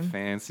 Ooh, that's a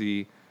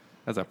fancy...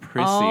 That's a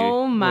prissy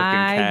looking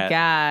cat.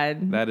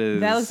 God.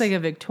 That looks like a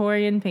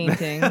Victorian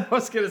painting. I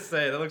was going to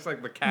say, that looks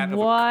like the cat of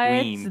a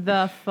queen. What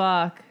the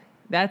fuck?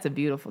 That's a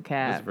beautiful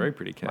cat. That's a very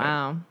pretty cat.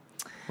 Wow.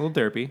 A little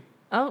derpy.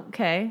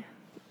 Okay.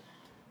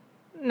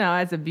 No,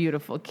 that's a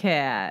beautiful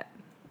cat.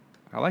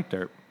 I like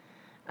derp.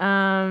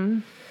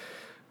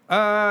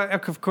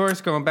 Of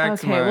course, going back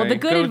to my well, the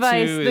good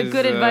advice would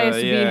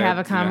be have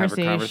a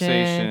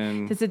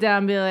conversation. To sit down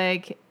and be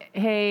like,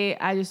 hey,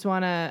 I just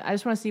wanna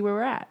see where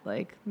we're at.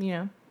 Like,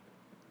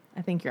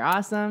 I think you're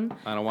awesome.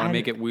 I don't want to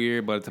make it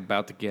weird, but it's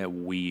about to get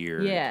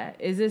weird. Yeah.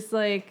 Is this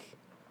like,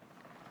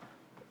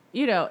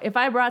 if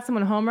I brought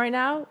someone home right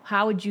now,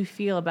 how would you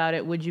feel about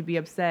it? Would you be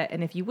upset?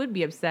 And if you would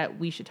be upset,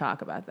 we should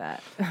talk about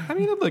that. I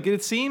mean, look,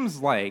 it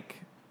seems like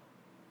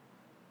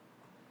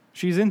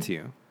she's into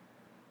you.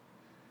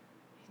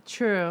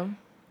 True.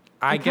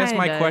 I guess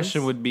my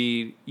question would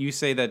be, you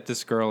say that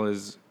this girl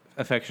is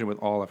affectionate with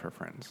all of her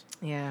friends.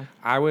 Yeah.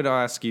 I would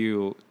ask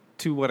you,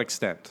 to what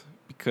extent?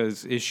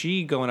 Because is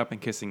she going up and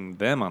kissing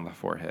them on the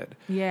forehead?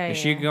 Yeah. Is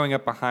she going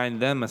up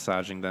behind them,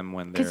 massaging them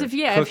when they're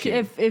cooking?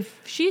 Because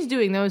if she's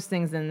doing those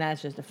things, then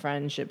that's just a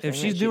friendship thing. If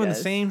she's doing the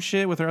same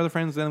shit with her other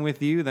friends than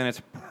with you, then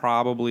it's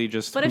probably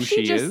just who she is. But if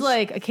she just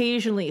like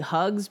occasionally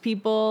hugs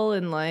people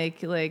and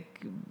like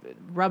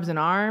rubs an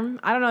arm,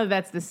 I don't know if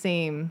that's the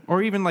same.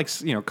 Or even like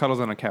cuddles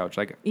on a couch.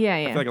 Like yeah.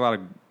 I feel like a lot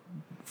of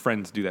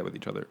friends do that with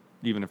each other,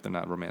 even if they're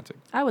not romantic.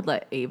 I would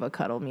let Ava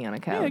cuddle me on a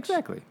couch. Yeah,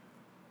 exactly.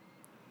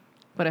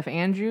 But if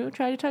Andrew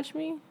tried to touch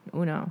me,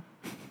 oh no.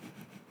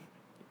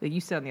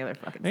 You sit on the other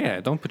fucking side. Yeah,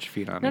 don't put your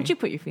feet on me. Don't you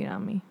put your feet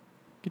on me.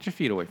 Get your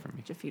feet away from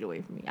me. Get your feet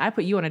away from me. I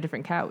put you on a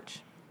different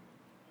couch.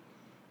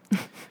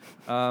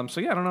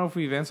 So yeah, I don't know if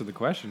we've answered the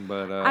question,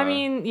 but I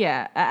mean,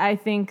 yeah, I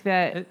think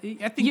that I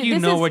think you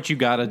know what you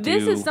gotta do.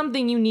 This is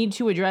something you need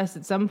to address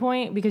at some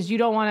point because you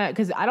don't want to.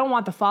 Because I don't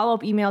want the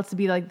follow-up email to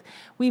be like,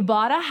 we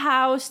bought a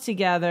house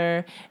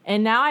together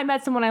and now I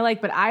met someone I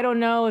like, but I don't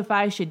know if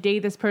I should date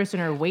this person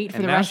or wait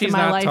for the rest of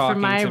my life for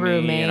my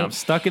roommate. And I'm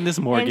stuck in this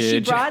mortgage.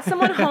 And she brought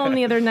someone home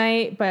the other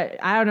night, but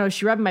I don't know.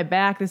 She rubbed my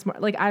back this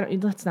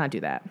morning. Let's not do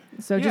that.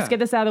 So just get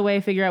this out of the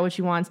way. Figure out what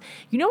she wants.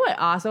 You know what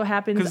also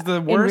happens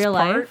in real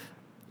life?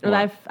 Or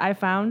I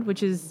found,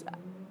 which is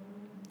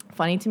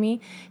funny to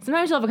me.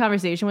 Sometimes you'll have a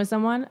conversation with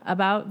someone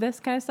about this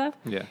kind of stuff.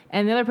 Yeah.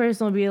 And the other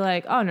person will be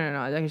like, oh, no,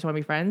 I just want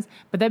to be friends.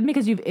 But then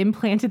because you've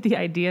implanted the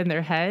idea in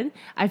their head,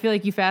 I feel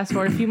like you fast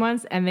forward a few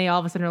months and they all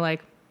of a sudden are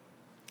like,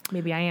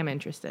 maybe I am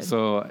interested.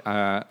 So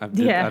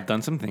I've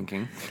done some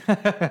thinking.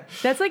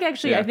 That's like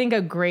actually, I think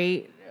a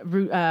great,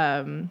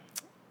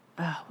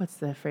 what's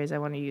the phrase I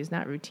want to use?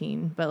 Not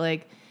routine, but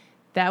like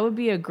that would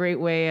be a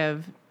great way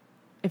of,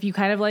 if you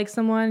kind of like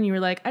someone, you were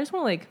like, I just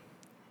want to like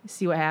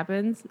see what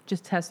happens,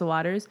 just test the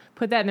waters.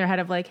 Put that in their head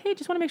of like, hey,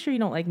 just want to make sure you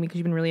don't like me because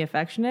you've been really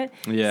affectionate.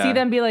 Yeah. See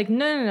them be like,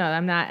 no,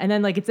 I'm not. And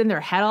then like it's in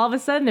their head all of a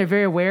sudden. They're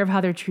very aware of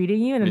how they're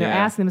treating you. And then they're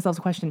asking themselves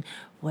a question,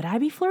 would I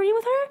be flirting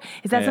with her?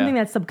 Is that something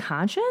that's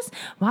subconscious?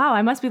 Wow,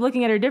 I must be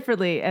looking at her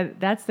differently. And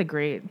that's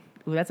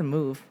that's a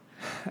move.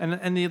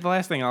 And the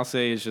last thing I'll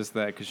say is just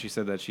that because she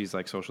said that she's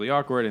like socially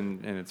awkward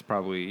and it's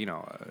probably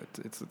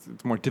it's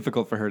more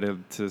difficult for her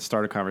to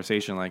start a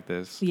conversation like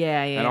this.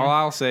 Yeah. And all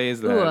I'll say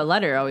is that a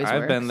letter always works.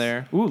 I've been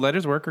there.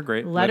 Letters are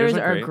great. Letters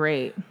are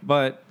great.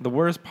 But the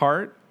worst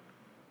part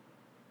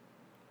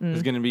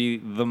is going to be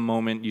the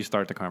moment you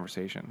start the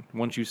conversation.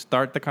 Once you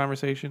start the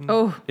conversation,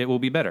 it will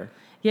be better.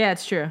 Yeah,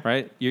 it's true.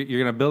 Right? You're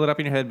going to build it up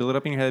in your head,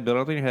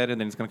 and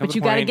then it's going to come to a point. But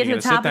you got to get to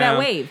the top of that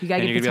wave. You got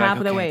to get to the top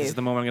of the wave. This is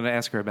the moment I'm going to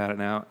ask her about it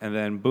now. And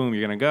then, boom,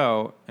 you're going to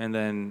go, and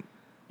then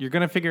you're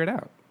going to figure it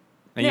out.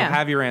 And you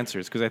have your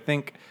answers. Because I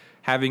think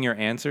having your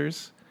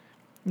answers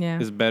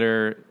is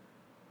better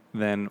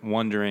than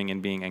wondering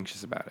and being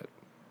anxious about it.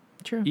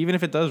 True. Even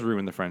if it does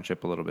ruin the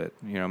friendship a little bit.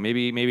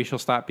 Maybe she'll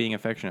stop being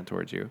affectionate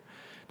towards you.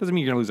 Doesn't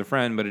mean you're going to lose a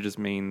friend, but it just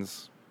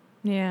means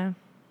there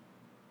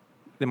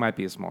might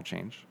be a small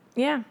change.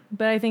 Yeah,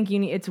 but I think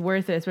it's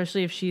worth it,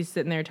 especially if she's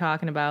sitting there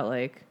talking about,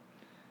 like,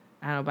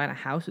 I don't know, buying a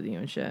house with you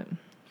and shit.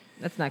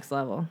 That's next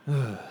level.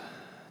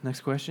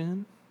 Next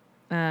question?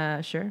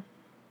 Sure.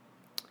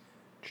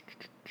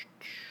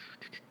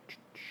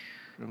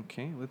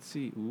 Okay, let's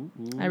see. Ooh.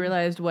 I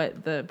realized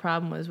what the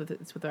problem was with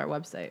our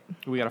website.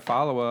 We got a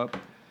follow-up.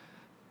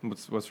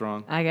 What's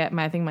wrong?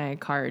 I think my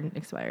card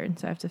expired,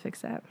 so I have to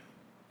fix that.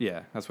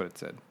 Yeah, that's what it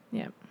said.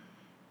 Yeah.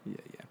 Yeah.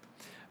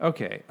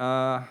 Okay,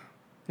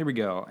 here we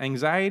go.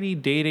 Anxiety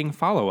dating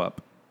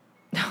follow-up.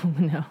 Oh,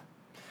 no.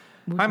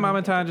 Hi,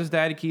 Mama Tanja's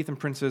Daddy Keith and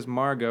Princess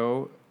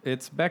Margot.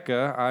 It's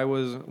Becca. I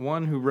was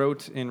one who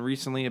wrote in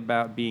recently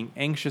about being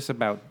anxious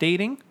about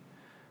dating.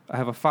 I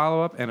have a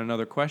follow-up and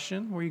another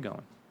question. Where are you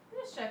going? I'm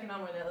just checking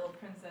on where that little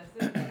princess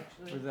is,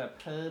 actually. Where's that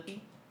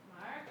puppy?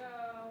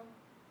 Margot.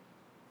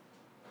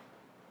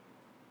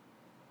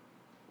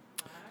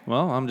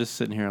 Well, I'm just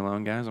sitting here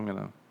alone, guys. I'm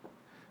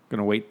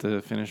gonna wait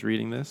to finish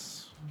reading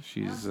this.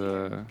 She's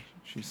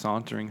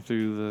sauntering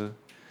through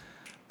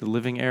the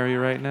living area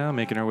right now,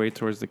 making her way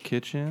towards the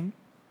kitchen.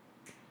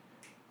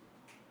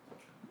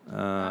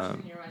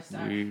 Come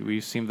We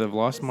seem to have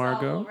lost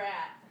Margot.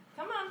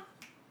 Come on.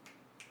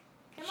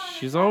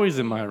 She's always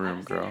in my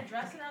room, girl. I'm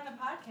dressing her on the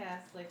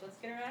podcast. Like, let's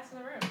get her ass in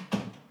the room.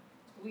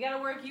 We gotta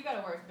work. You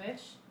gotta work,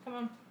 bitch. Come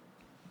on.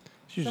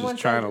 She's just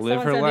trying to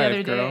live her life, the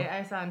other girl. day,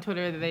 I saw on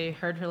Twitter that they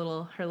heard her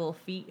little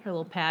feet, her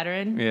little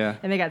pattern. Yeah.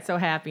 And they got so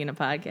happy in a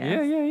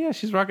podcast. Yeah.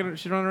 She's rocking.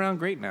 She's running around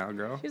great now,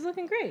 girl. She's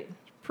looking great.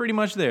 Pretty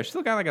much there. She's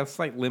still got like a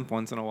slight limp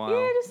once in a while.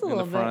 Yeah, just a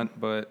little in the front,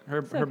 but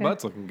her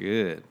butt's looking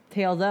good.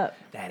 Tails up.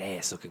 That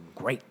ass looking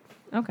great.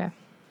 Okay.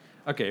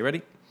 Okay,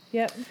 ready?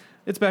 Yep.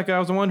 It's Becca. I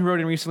was the one who wrote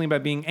in recently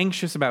about being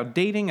anxious about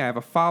dating. I have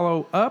a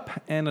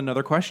follow-up and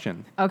another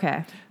question.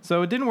 Okay.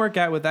 So it didn't work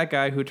out with that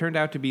guy who turned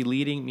out to be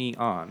leading me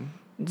on.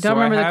 Don't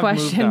remember the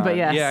question, but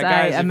yes, yeah,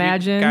 guys, I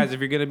imagine. Guys, if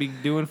you're going to be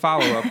doing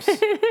follow-ups, you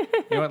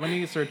know what? Let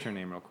me search her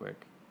name real quick.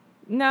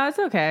 No, it's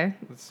okay.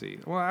 Let's see.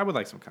 Well, I would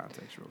like some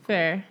context real quick.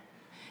 Fair.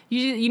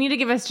 You need to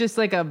give us just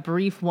like a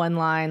brief one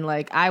line,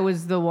 like I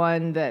was the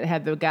one that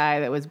had the guy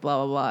that was blah,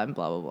 blah, blah, and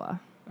blah, blah, blah.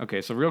 Okay,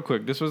 so real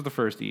quick, this was the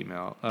first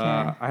email. Okay.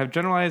 I have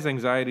generalized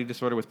anxiety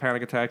disorder with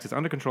panic attacks. It's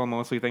under control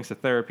mostly thanks to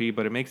therapy,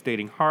 but it makes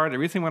dating hard. I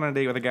recently went on a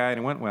date with a guy and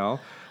it went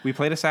well. We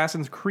played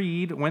Assassin's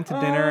Creed, went to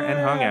dinner, and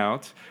hung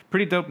out.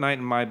 Pretty dope night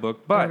in my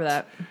book.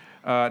 But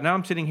now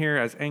I'm sitting here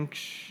as an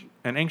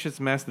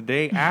anxious mess the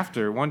day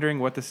after, wondering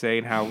what to say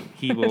and how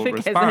he will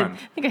respond.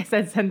 I think I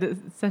said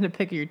send a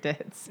pic of your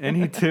tits.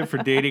 Any tip for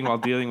dating while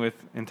dealing with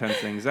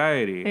intense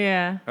anxiety?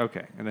 Yeah.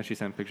 Okay, and then she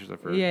sent pictures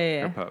of her,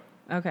 her pup.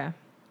 Okay.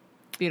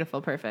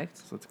 Beautiful. Perfect.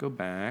 So let's go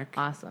back.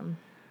 Awesome.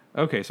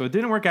 Okay, so it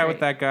didn't work out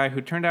with that guy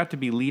who turned out to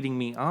be leading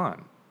me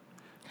on.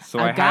 So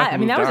that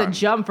was a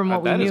jump from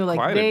what we knew.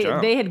 Like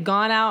they had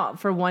gone out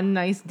for one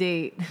nice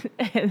date.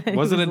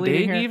 Was it a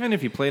date even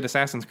if you played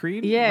Assassin's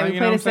Creed? Yeah, we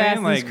played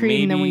Assassin's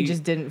Creed and then we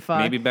just didn't fuck.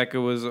 Maybe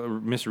Becca was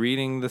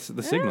misreading the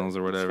signals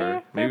or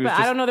whatever. Maybe but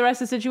I don't know the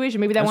rest of the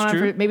situation. Maybe that went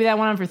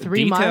on for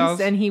 3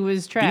 months and he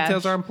was trash.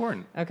 Details are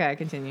important. Okay,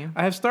 continue.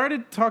 I have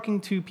started talking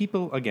to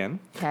people again.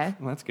 Okay.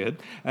 Well, that's good.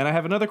 And I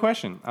have another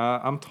question.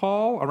 I'm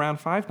tall, around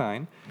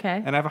 5'9".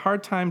 Okay. And I have a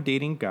hard time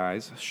dating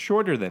guys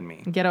shorter than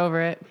me. Get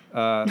over it.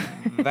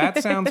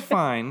 That sounds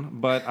fine,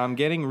 but I'm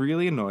getting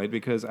really annoyed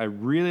because I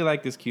really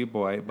like this cute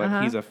boy,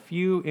 but he's a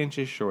few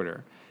inches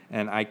shorter,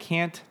 and I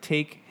can't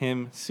take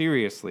him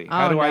seriously.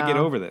 How do I get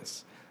over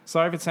this?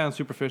 Sorry if it sounds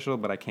superficial,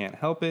 but I can't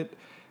help it.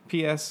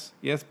 P.S.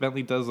 Yes,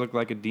 Bentley does look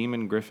like a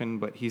demon griffin,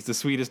 but he's the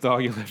sweetest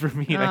dog you'll ever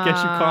meet. I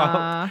guess you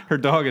call her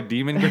dog a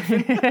demon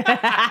griffin? Because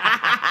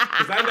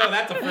I know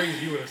that's a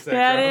phrase you would have said,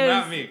 girl,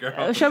 not me,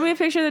 girl. Show me a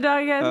picture of the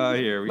dog again.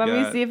 Here, Let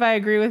me see if I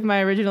agree with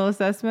my original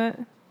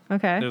assessment.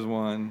 Okay. There's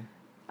one.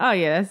 Oh,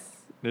 yes.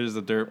 There's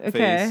a derp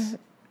face.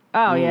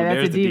 Oh, yeah,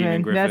 that's a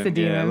demon. That's a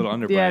demon. Yeah, a little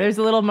underbite. Yeah, there's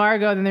a little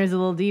Margot, then there's a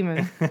little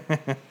demon.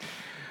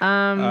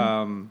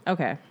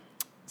 Okay.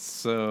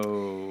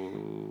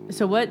 So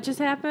what just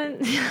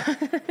happened?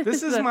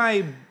 This is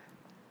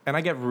and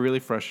I get really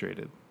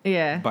frustrated.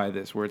 Yeah. By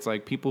this, where it's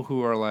like people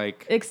who are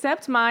like,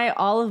 accept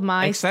all of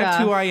my stuff.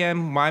 Accept who I am,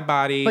 my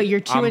body. But you're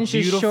 2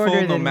 inches shorter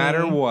than me. No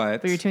matter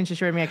what. But you're 2 inches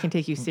shorter than me. I can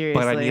take you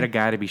seriously. But I need a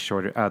guy to be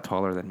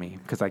taller than me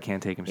because I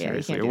can't take him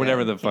seriously, or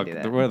whatever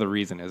whatever the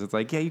reason is. It's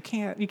like, yeah, you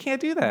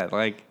can't do that.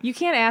 Like, you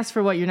can't ask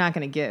for what you're not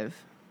going to give.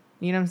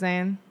 You know what I'm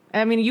saying?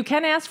 I mean, you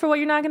can ask for what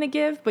you're not going to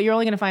give, but you're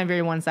only going to find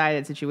very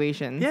one-sided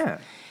situations. Yeah.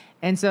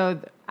 And so,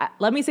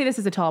 let me say this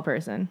as a tall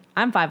person.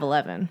 I'm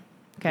 5'11".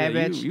 Okay,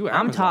 yeah, bitch. You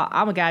I'm tall.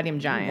 I'm a goddamn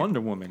giant. You're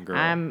Wonder Woman, girl.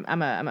 I'm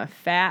a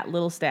fat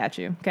little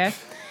statue. Okay,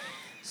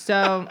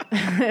 so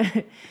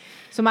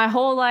so my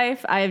whole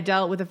life I have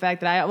dealt with the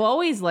fact that I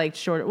always liked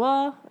shorter.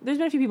 Well, there's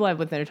been a few people I've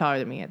with that are taller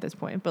than me at this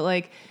point, but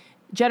like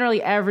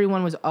generally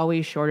everyone was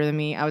always shorter than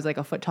me. I was like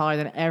a foot taller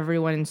than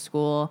everyone in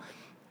school,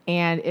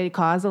 and it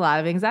caused a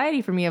lot of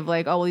anxiety for me. Of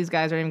like, oh well, these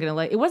guys aren't even gonna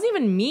like. It wasn't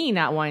even me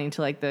not wanting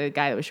to like the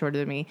guy that was shorter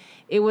than me.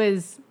 It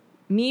was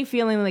me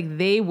feeling like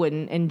they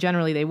wouldn't, and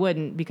generally they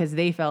wouldn't, because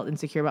they felt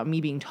insecure about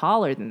me being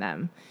taller than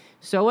them.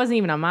 So it wasn't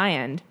even on my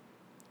end.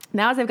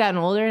 Now as I've gotten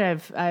older,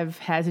 and I've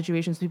had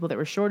situations with people that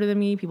were shorter than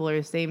me, people are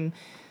the same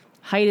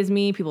height as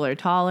me, people are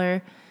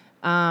taller.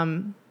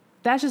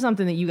 That's just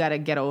something that you got to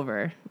get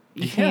over.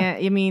 You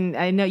can't. I mean,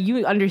 I know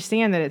you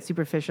understand that it's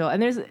superficial,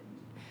 and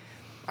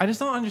I just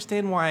don't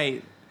understand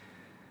why.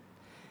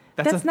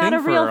 That's not a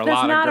real.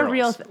 That's not a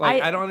real.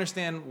 I don't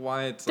understand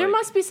why it's. There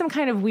must be some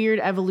kind of weird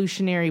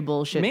evolutionary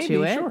bullshit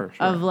to it. Sure.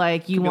 Of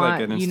like you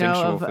want,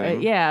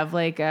 of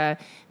like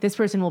this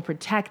person will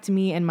protect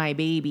me and my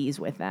babies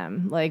with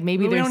them. Like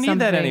maybe there's something. We don't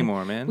need that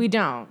anymore, man. We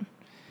don't.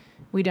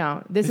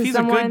 This is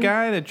someone. He's a good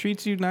guy that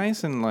treats you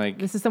nice and like.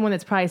 This is someone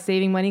that's probably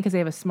saving money because they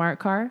have a smart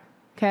car.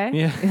 Okay.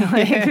 Yeah.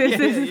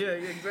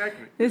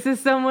 Exactly. This is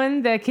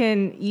someone that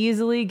can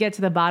easily get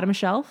to the bottom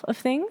shelf of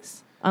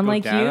things.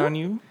 Unlike go down on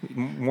you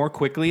more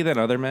quickly than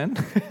other men.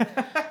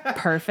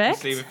 Perfect.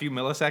 Save a few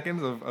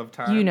milliseconds of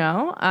time. You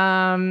know,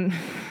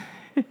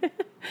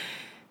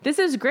 this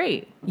is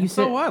great.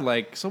 What?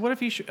 Like, so what if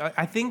he?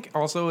 I think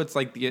also it's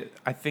like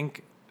I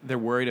think they're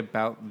worried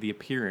about the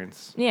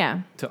appearance.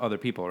 Yeah. To other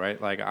people,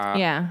 right? Like,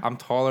 I'm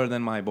taller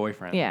than my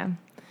boyfriend. Yeah.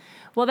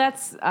 Well,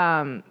 that's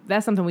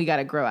something we got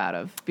to grow out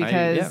of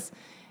because.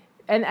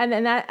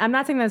 and that, I'm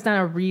not saying that's not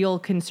a real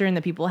concern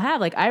that people have.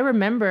 Like, I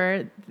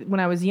remember when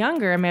I was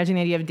younger, imagining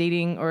the idea of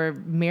dating or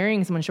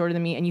marrying someone shorter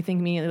than me, and you think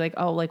immediately like,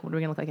 oh, like, what are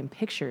we gonna look like in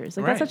pictures?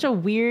 Like, that's such a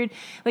weird,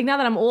 like, now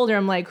that I'm older,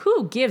 I'm like,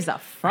 who gives a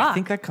fuck? I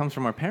think that comes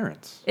from our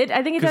parents.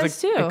 I think it does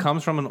too. It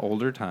comes from an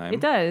older time. It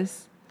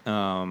does.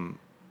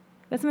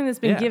 That's something that's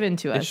been given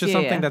to us. It's just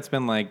something that's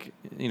been like,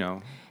 you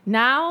know.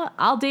 Now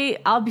I'll be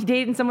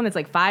dating someone that's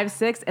like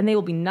 5'6", and they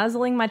will be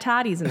nuzzling my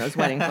totties in those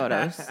wedding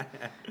photos.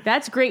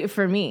 That's great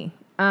for me.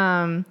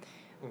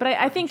 But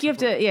I think you have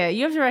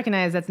to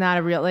recognize that's not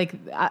a real, like,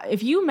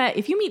 if you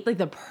meet like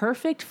the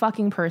perfect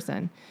fucking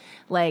person,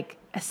 like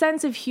a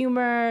sense of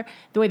humor,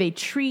 the way they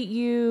treat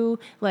you,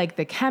 like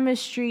the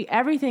chemistry,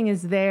 everything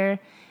is there,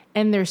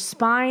 and their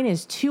spine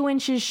is 2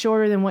 inches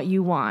shorter than what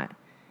you want.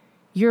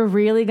 You're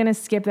really going to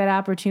skip that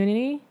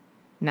opportunity?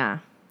 Nah.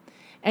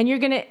 And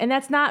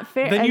that's not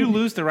fair. Then you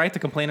lose the right to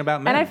complain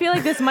about men. And I feel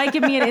like this might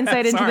give me an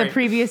insight into the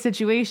previous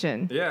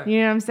situation. Yeah.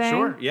 You know what I'm saying?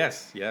 Sure.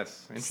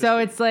 Yes. So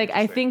it's like,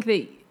 I think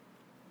that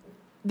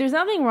there's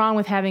nothing wrong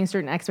with having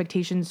certain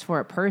expectations for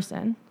a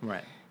person.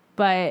 Right.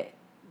 But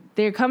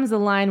there comes a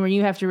line where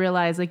you have to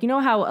realize, like, you know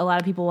how a lot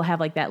of people will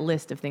have like that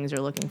list of things they're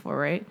looking for,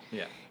 right?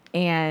 Yeah.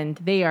 And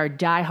they are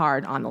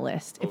diehard on the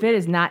list. If it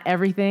is not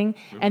everything,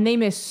 and they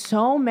miss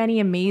so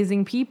many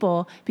amazing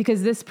people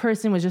because this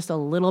person was just a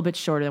little bit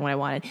shorter than what I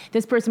wanted.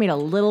 This person made a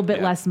little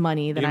bit less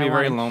money than I wanted. You're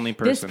gonna be a very lonely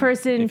person. This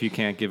person, if you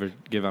can't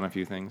give on a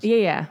few things.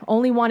 Yeah.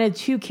 Only wanted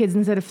 2 kids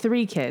instead of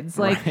 3 kids.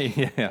 Like,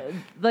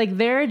 like,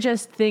 there are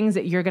just things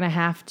that you're gonna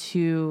have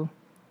to.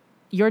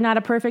 You're not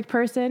a perfect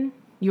person.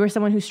 You are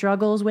someone who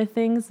struggles with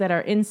things that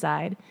are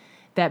inside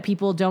that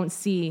people don't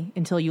see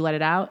until you let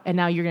it out. And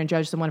now you're going to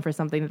judge someone for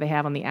something that they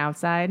have on the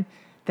outside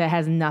that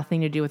has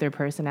nothing to do with their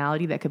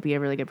personality that could be a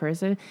really good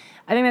person.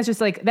 I think that's just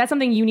like, that's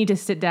something you need to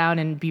sit down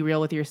and be real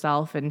with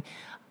yourself.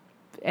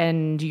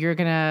 And you're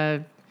going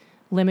to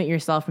limit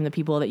yourself from the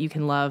people that you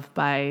can love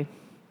by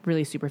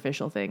really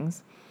superficial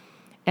things.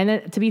 And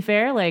then, to be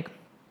fair, like,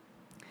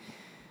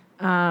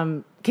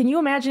 can you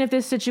imagine if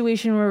this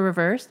situation were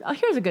reversed? Oh,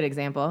 here's a good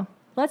example.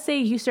 Let's say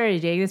you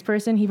started dating this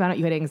person, he found out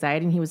you had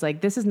anxiety, and he was like,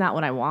 this is not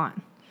what I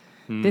want.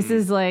 This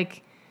is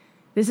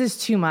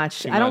too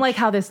much. I don't like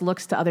how this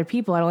looks to other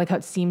people. I don't like how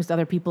it seems to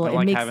other people.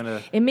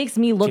 It makes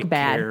me look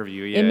bad.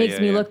 It makes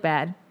me look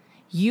bad.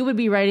 You would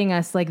be writing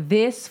us like,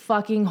 this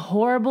fucking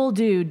horrible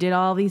dude did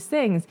all these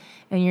things.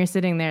 And you're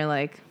sitting there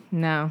like,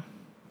 no,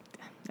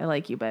 I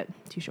like you, but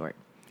too short.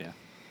 Yeah.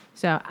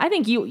 So I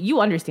think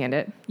you understand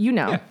it. You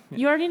know.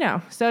 You already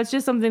know. So it's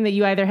just something that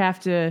you either have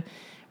to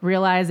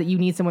realize that you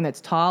need someone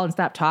that's tall and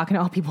stop talking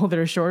to all people that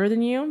are shorter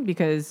than you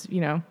because, you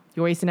know,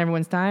 you're wasting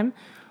everyone's time,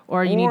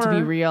 or you need to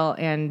be real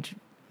and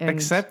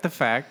accept the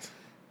fact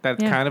that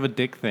it's kind of a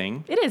dick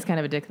thing. It is kind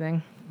of a dick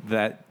thing.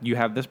 That you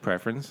have this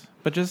preference,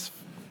 but just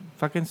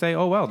fucking say,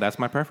 oh, well, that's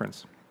my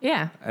preference.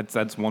 Yeah.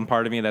 That's one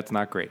part of me that's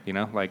not great, you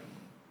know? Like,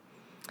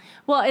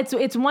 well, it's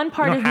one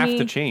part of me. You don't have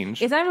to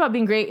change. It's not about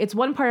being great. It's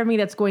one part of me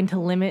that's going to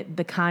limit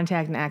the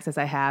contact and access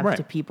I have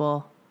to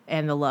people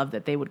and the love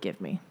that they would give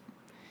me.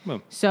 Well,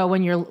 so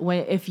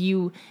if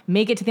you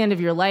make it to the end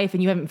of your life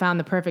and you haven't found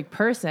the perfect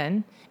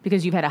person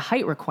because you've had a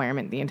height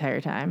requirement the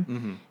entire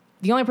time,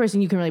 the only person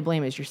you can really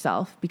blame is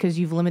yourself because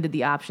you've limited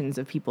the options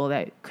of people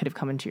that could have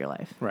come into your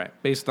life. Right.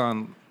 Based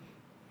on,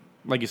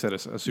 like you said,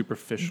 a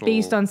superficial.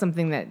 Based on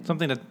something that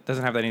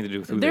doesn't have anything to do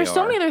with who they are. There's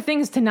so many other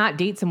things to not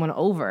date someone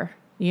over,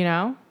 you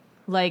know?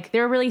 Like,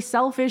 they're a really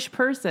selfish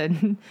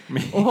person.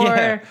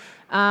 Or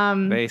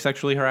they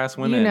sexually harass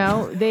women. You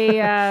know,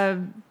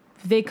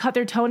 they cut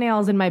their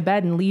toenails in my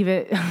bed and leave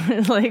it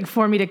like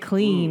for me to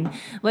clean. Ooh.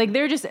 Like,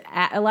 there are just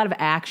a lot of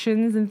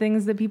actions and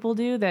things that people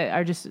do that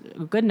are just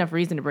a good enough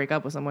reason to break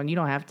up with someone. You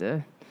don't have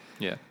to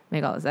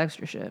make all this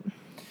extra shit.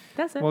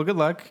 That's it. Well, good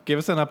luck. Give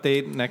us an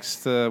update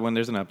next when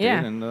there's an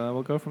update, and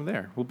we'll go from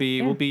there. We'll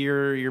be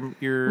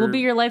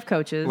your life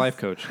coaches. Life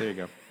coach. There you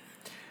go.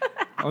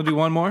 I'll do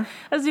one more.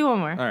 Let's do one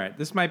more. All right.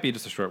 This might be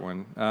just a short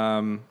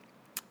one.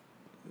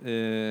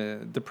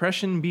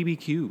 Depression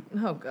BBQ.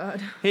 Oh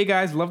God. Hey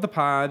guys, love the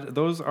pod.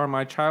 Those are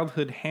my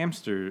childhood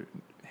hamster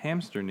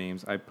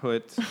names I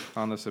put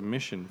on the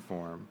submission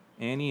form.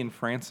 Annie and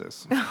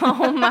Francis.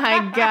 Oh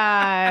my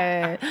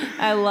God.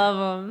 I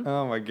love them.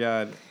 Oh my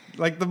God.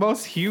 Like the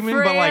most human,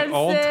 Francis. But like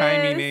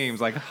old-timey names,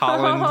 like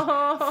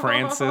Holland,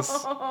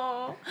 Francis,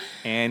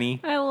 Annie.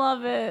 I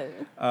love it.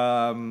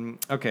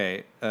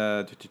 Okay.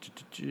 I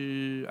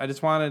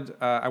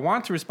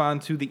want to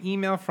respond to the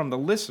email from the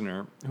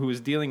listener who is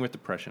dealing with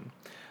depression.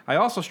 I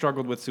also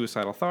struggled with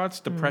suicidal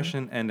thoughts,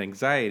 depression, and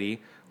anxiety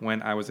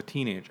when I was a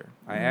teenager.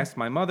 I asked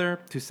my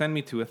mother to send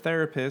me to a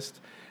therapist,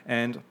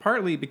 and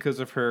partly because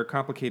of her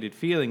complicated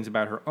feelings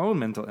about her own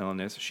mental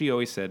illness, she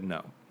always said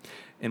no.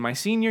 In my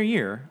senior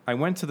year, I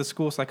went to the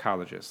school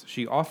psychologist.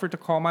 She offered to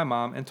call my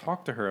mom and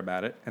talk to her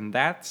about it, and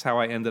that's how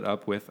I ended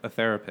up with a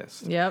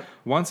therapist. Yep.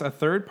 Once a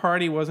third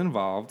party was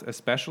involved,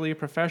 especially a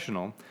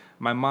professional,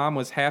 my mom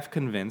was half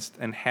convinced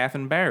and half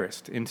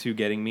embarrassed into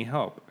getting me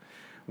help.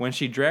 When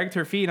she dragged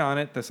her feet on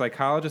it, the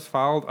psychologist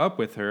followed up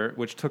with her,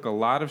 which took a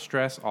lot of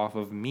stress off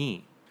of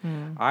me.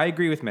 I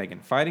agree with Megan.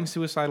 Fighting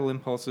suicidal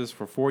impulses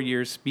for 4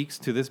 years speaks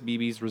to this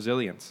BB's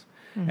resilience.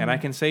 And I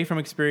can say from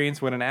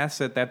experience what an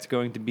asset that's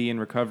going to be in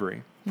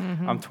recovery.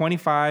 I'm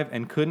 25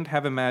 and couldn't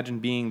have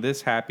imagined being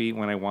this happy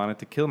when I wanted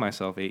to kill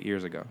myself 8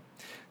 years ago.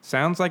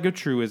 Sounds like a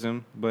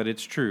truism, but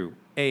it's true.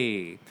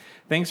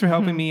 Thanks for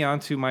helping me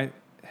onto my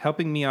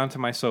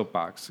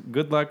soapbox.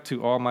 Good luck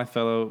to all my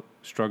fellow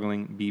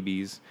struggling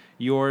BBs.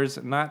 Yours,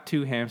 not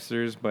two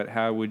hamsters, but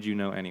how would you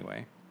know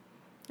anyway?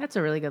 That's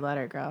a really good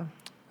letter, girl.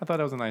 I thought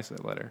that was a nice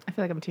letter. I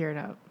feel like I'm tearing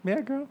up.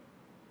 Yeah, girl.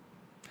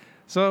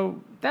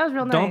 So that was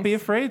real nice. Don't be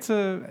afraid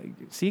to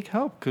seek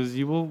help because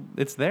you will.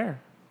 It's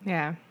there.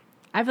 Yeah,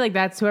 I feel like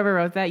that's whoever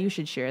wrote that. You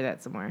should share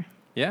that somewhere.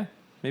 Yeah,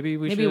 maybe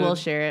we'll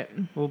share it.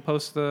 We'll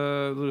post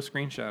the little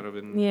screenshot of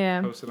it.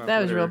 And post it on that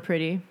Twitter. Was real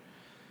pretty.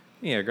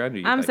 Yeah, glad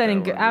you. I'm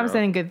sending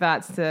good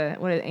thoughts to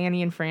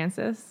Annie and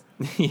Francis.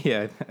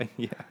 yeah.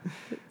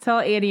 Tell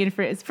Annie and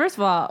Francis. First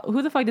of all,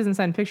 who the fuck doesn't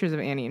send pictures of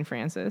Annie and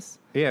Francis?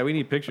 Yeah, we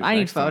need pictures. I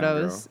need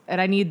photos,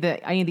 and I need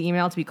the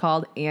email to be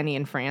called Annie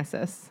and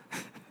Francis.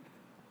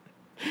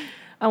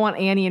 I want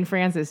Annie and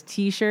Francis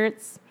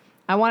T-shirts.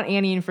 I want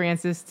Annie and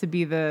Francis to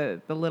be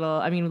the little.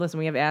 I mean, listen,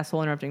 we have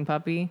asshole interrupting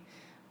puppy,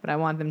 but I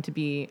want them to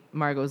be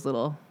Margot's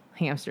little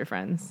hamster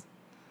friends.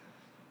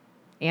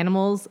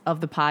 Animals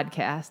of the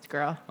podcast,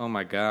 girl. Oh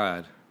my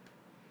god,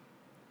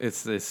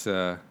 it's this.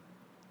 I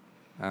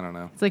don't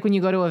know. It's like when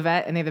you go to a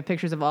vet and they have the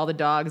pictures of all the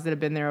dogs that have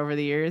been there over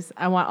the years.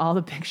 I want all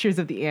the pictures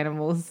of the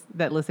animals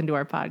that listen to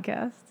our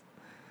podcast.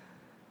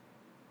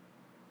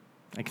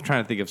 I'm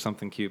trying to think of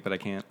something cute, but I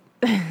can't.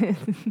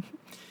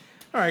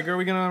 All right, girl,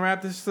 we gonna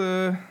wrap these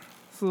little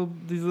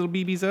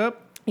BBs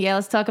up? Yeah,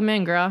 let's tuck them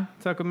in, girl.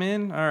 Tuck them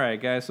in? All right,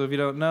 guys. So if you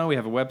don't know, we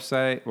have a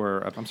website,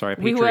 a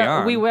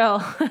Patreon. We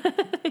will.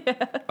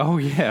 Yeah. Oh,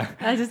 yeah.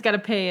 I just got to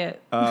pay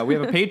it. We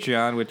have a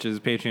Patreon, which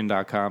is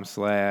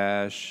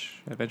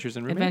patreon.com/Adventures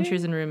in Roommating.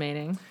 Adventures in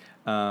Roommating.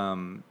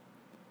 And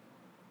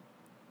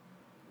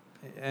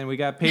we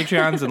got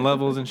Patreons and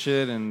levels and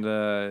shit, and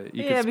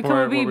you can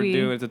support what we're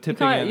doing. It's a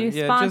tipping in.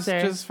 Yeah,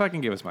 just fucking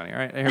give us money. All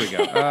right, here we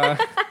go.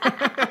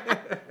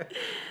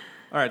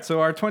 All right,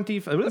 so our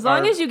as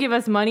long as you give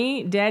us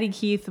money, Daddy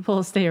Keith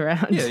will stay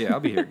around. Yeah, I'll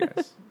be here,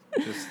 guys.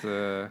 Just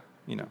if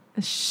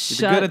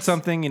you're good at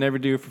something, you never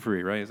do it for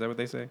free, right? Is that what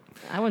they say?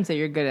 I wouldn't say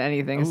you're good at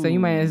anything, so you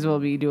might as well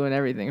be doing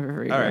everything for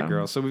free. All right,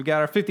 girl. So we've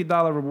got our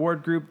 $50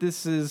 reward group.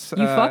 This is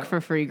you fuck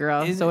for free,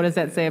 girl. So what does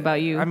that say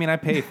about you? I mean, I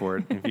pay for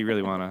it if you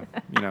really want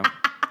to,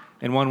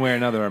 in one way or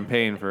another, I'm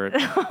paying for it.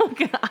 Oh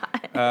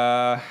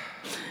God.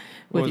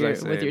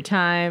 With your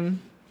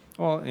time.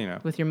 Well,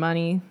 with your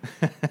money.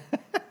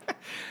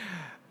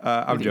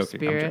 I'm joking.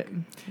 Spirit.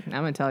 I'm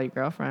gonna tell your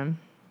girlfriend.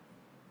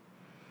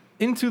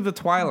 Into the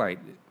Twilight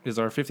is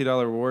our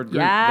 $50 reward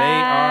group. Yes. They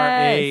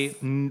are a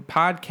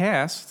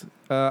podcast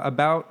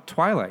about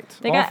Twilight.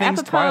 They got things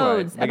epipodes.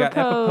 Twilight. They got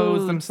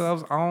epipodes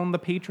themselves on the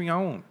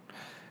Patreon.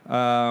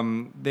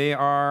 They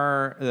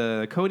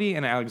are Cody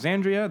and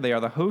Alexandria. They are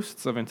the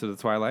hosts of Into the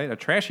Twilight, a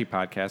trashy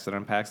podcast that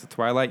unpacks the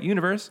Twilight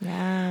universe.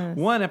 Yes.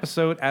 One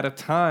episode at a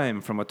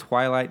time, from a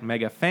Twilight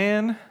mega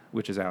fan,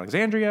 which is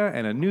Alexandria,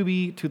 and a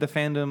newbie to the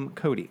fandom,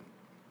 Cody.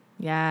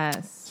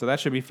 Yes. So that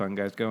should be fun,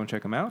 guys. Go and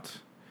check them out.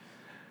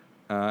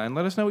 And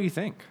let us know what you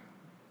think.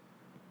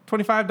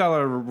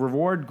 $25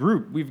 reward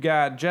group. We've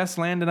got Jess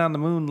Landon on the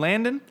Moon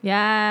Landon.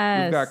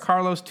 Yes. We've got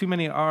Carlos Too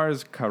Many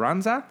R's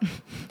Carranza.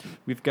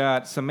 We've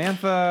got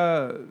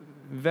Samantha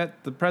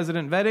the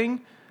President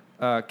Vetting.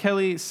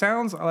 Kelly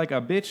Sounds Like a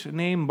Bitch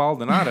Named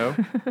Baldonado.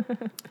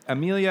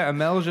 Amelia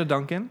Amelja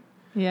Duncan.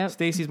 Yep.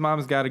 Stacy's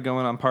Mom's Got It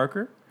Going on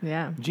Parker.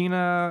 Yeah.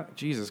 Gina,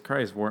 Jesus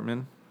Christ,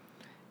 Wortman.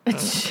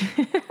 It's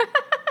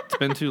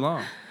been too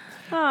long.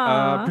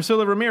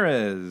 Priscilla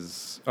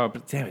Ramirez. Oh,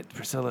 damn it,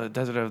 Priscilla,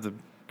 Desert of the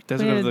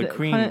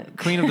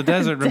Queen of the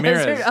Desert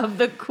Ramirez. Desert of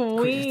the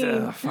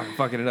Queen.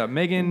 Fucking it up.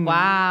 Megan.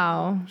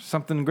 Wow.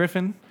 Something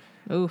Griffin.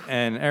 Oof.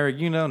 And Eric,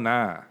 me no.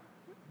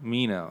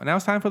 And now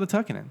it's time for the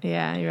tucking in.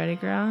 Yeah, you ready,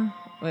 girl?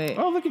 Wait.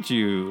 Oh, look at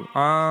you.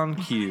 On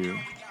cue.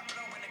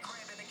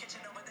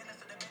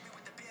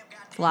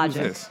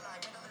 Logic. Who's this?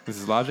 This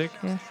is Logic?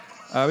 Yeah.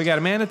 We got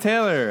Amanda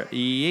Taylor,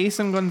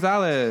 Jason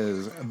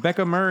Gonzalez,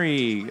 Becca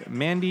Murray,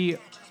 Mandy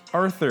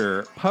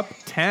Arthur, Pup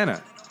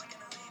Tana,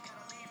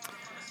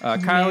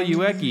 Kyle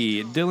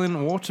Uecki,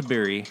 Dylan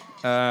Walterberry,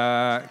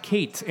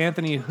 Kate,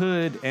 Anthony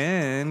Hood,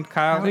 and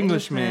Kyle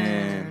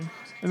Englishman.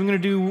 And we're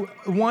going to do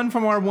one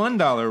from our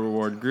 $1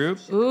 reward group.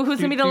 Ooh, who's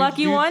going to be the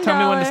lucky $1? Tell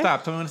me when to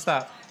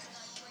stop.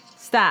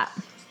 Stop.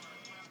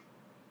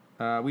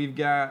 We've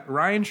got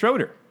Ryan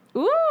Schroeder.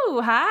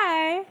 Ooh,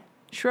 hi.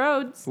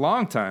 Schroeds.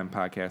 Longtime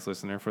podcast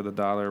listener for the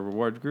 $1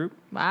 reward group.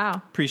 Wow.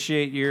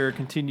 Appreciate your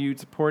continued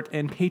support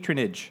and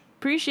patronage.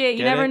 Appreciate.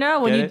 You never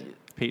know when you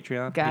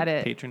Patreon. Got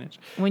it. Patronage.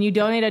 When you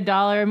donate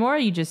 $1 or more,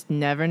 you just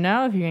never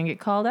know if you're gonna get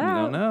called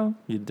out.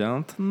 You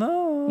don't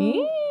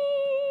know.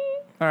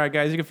 All right,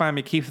 guys. You can find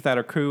me Keith without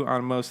a crew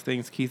on most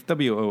things. Keith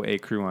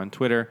WOA crew on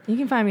Twitter. You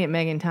can find me at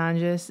Megan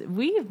Tonjes.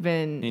 We've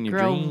been in your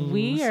dreams.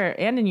 We are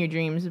and in your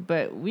dreams,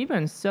 but we've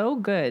been so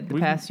good the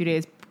past few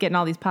days. getting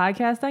all these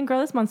podcasts done.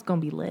 Girl, this month's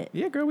going to be lit.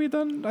 Yeah, girl, we've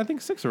done, I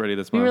think, 6 already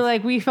this month. We were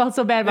like, we felt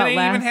so bad about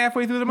last. Even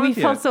halfway through the month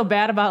We felt so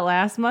bad about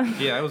last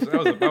month. Yeah, that was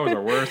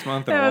our worst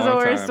month in a long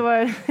time. That was the worst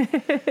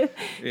one.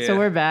 Yeah. So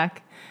we're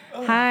back.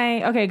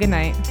 Hi. Okay, good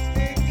night.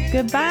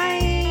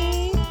 Goodbye.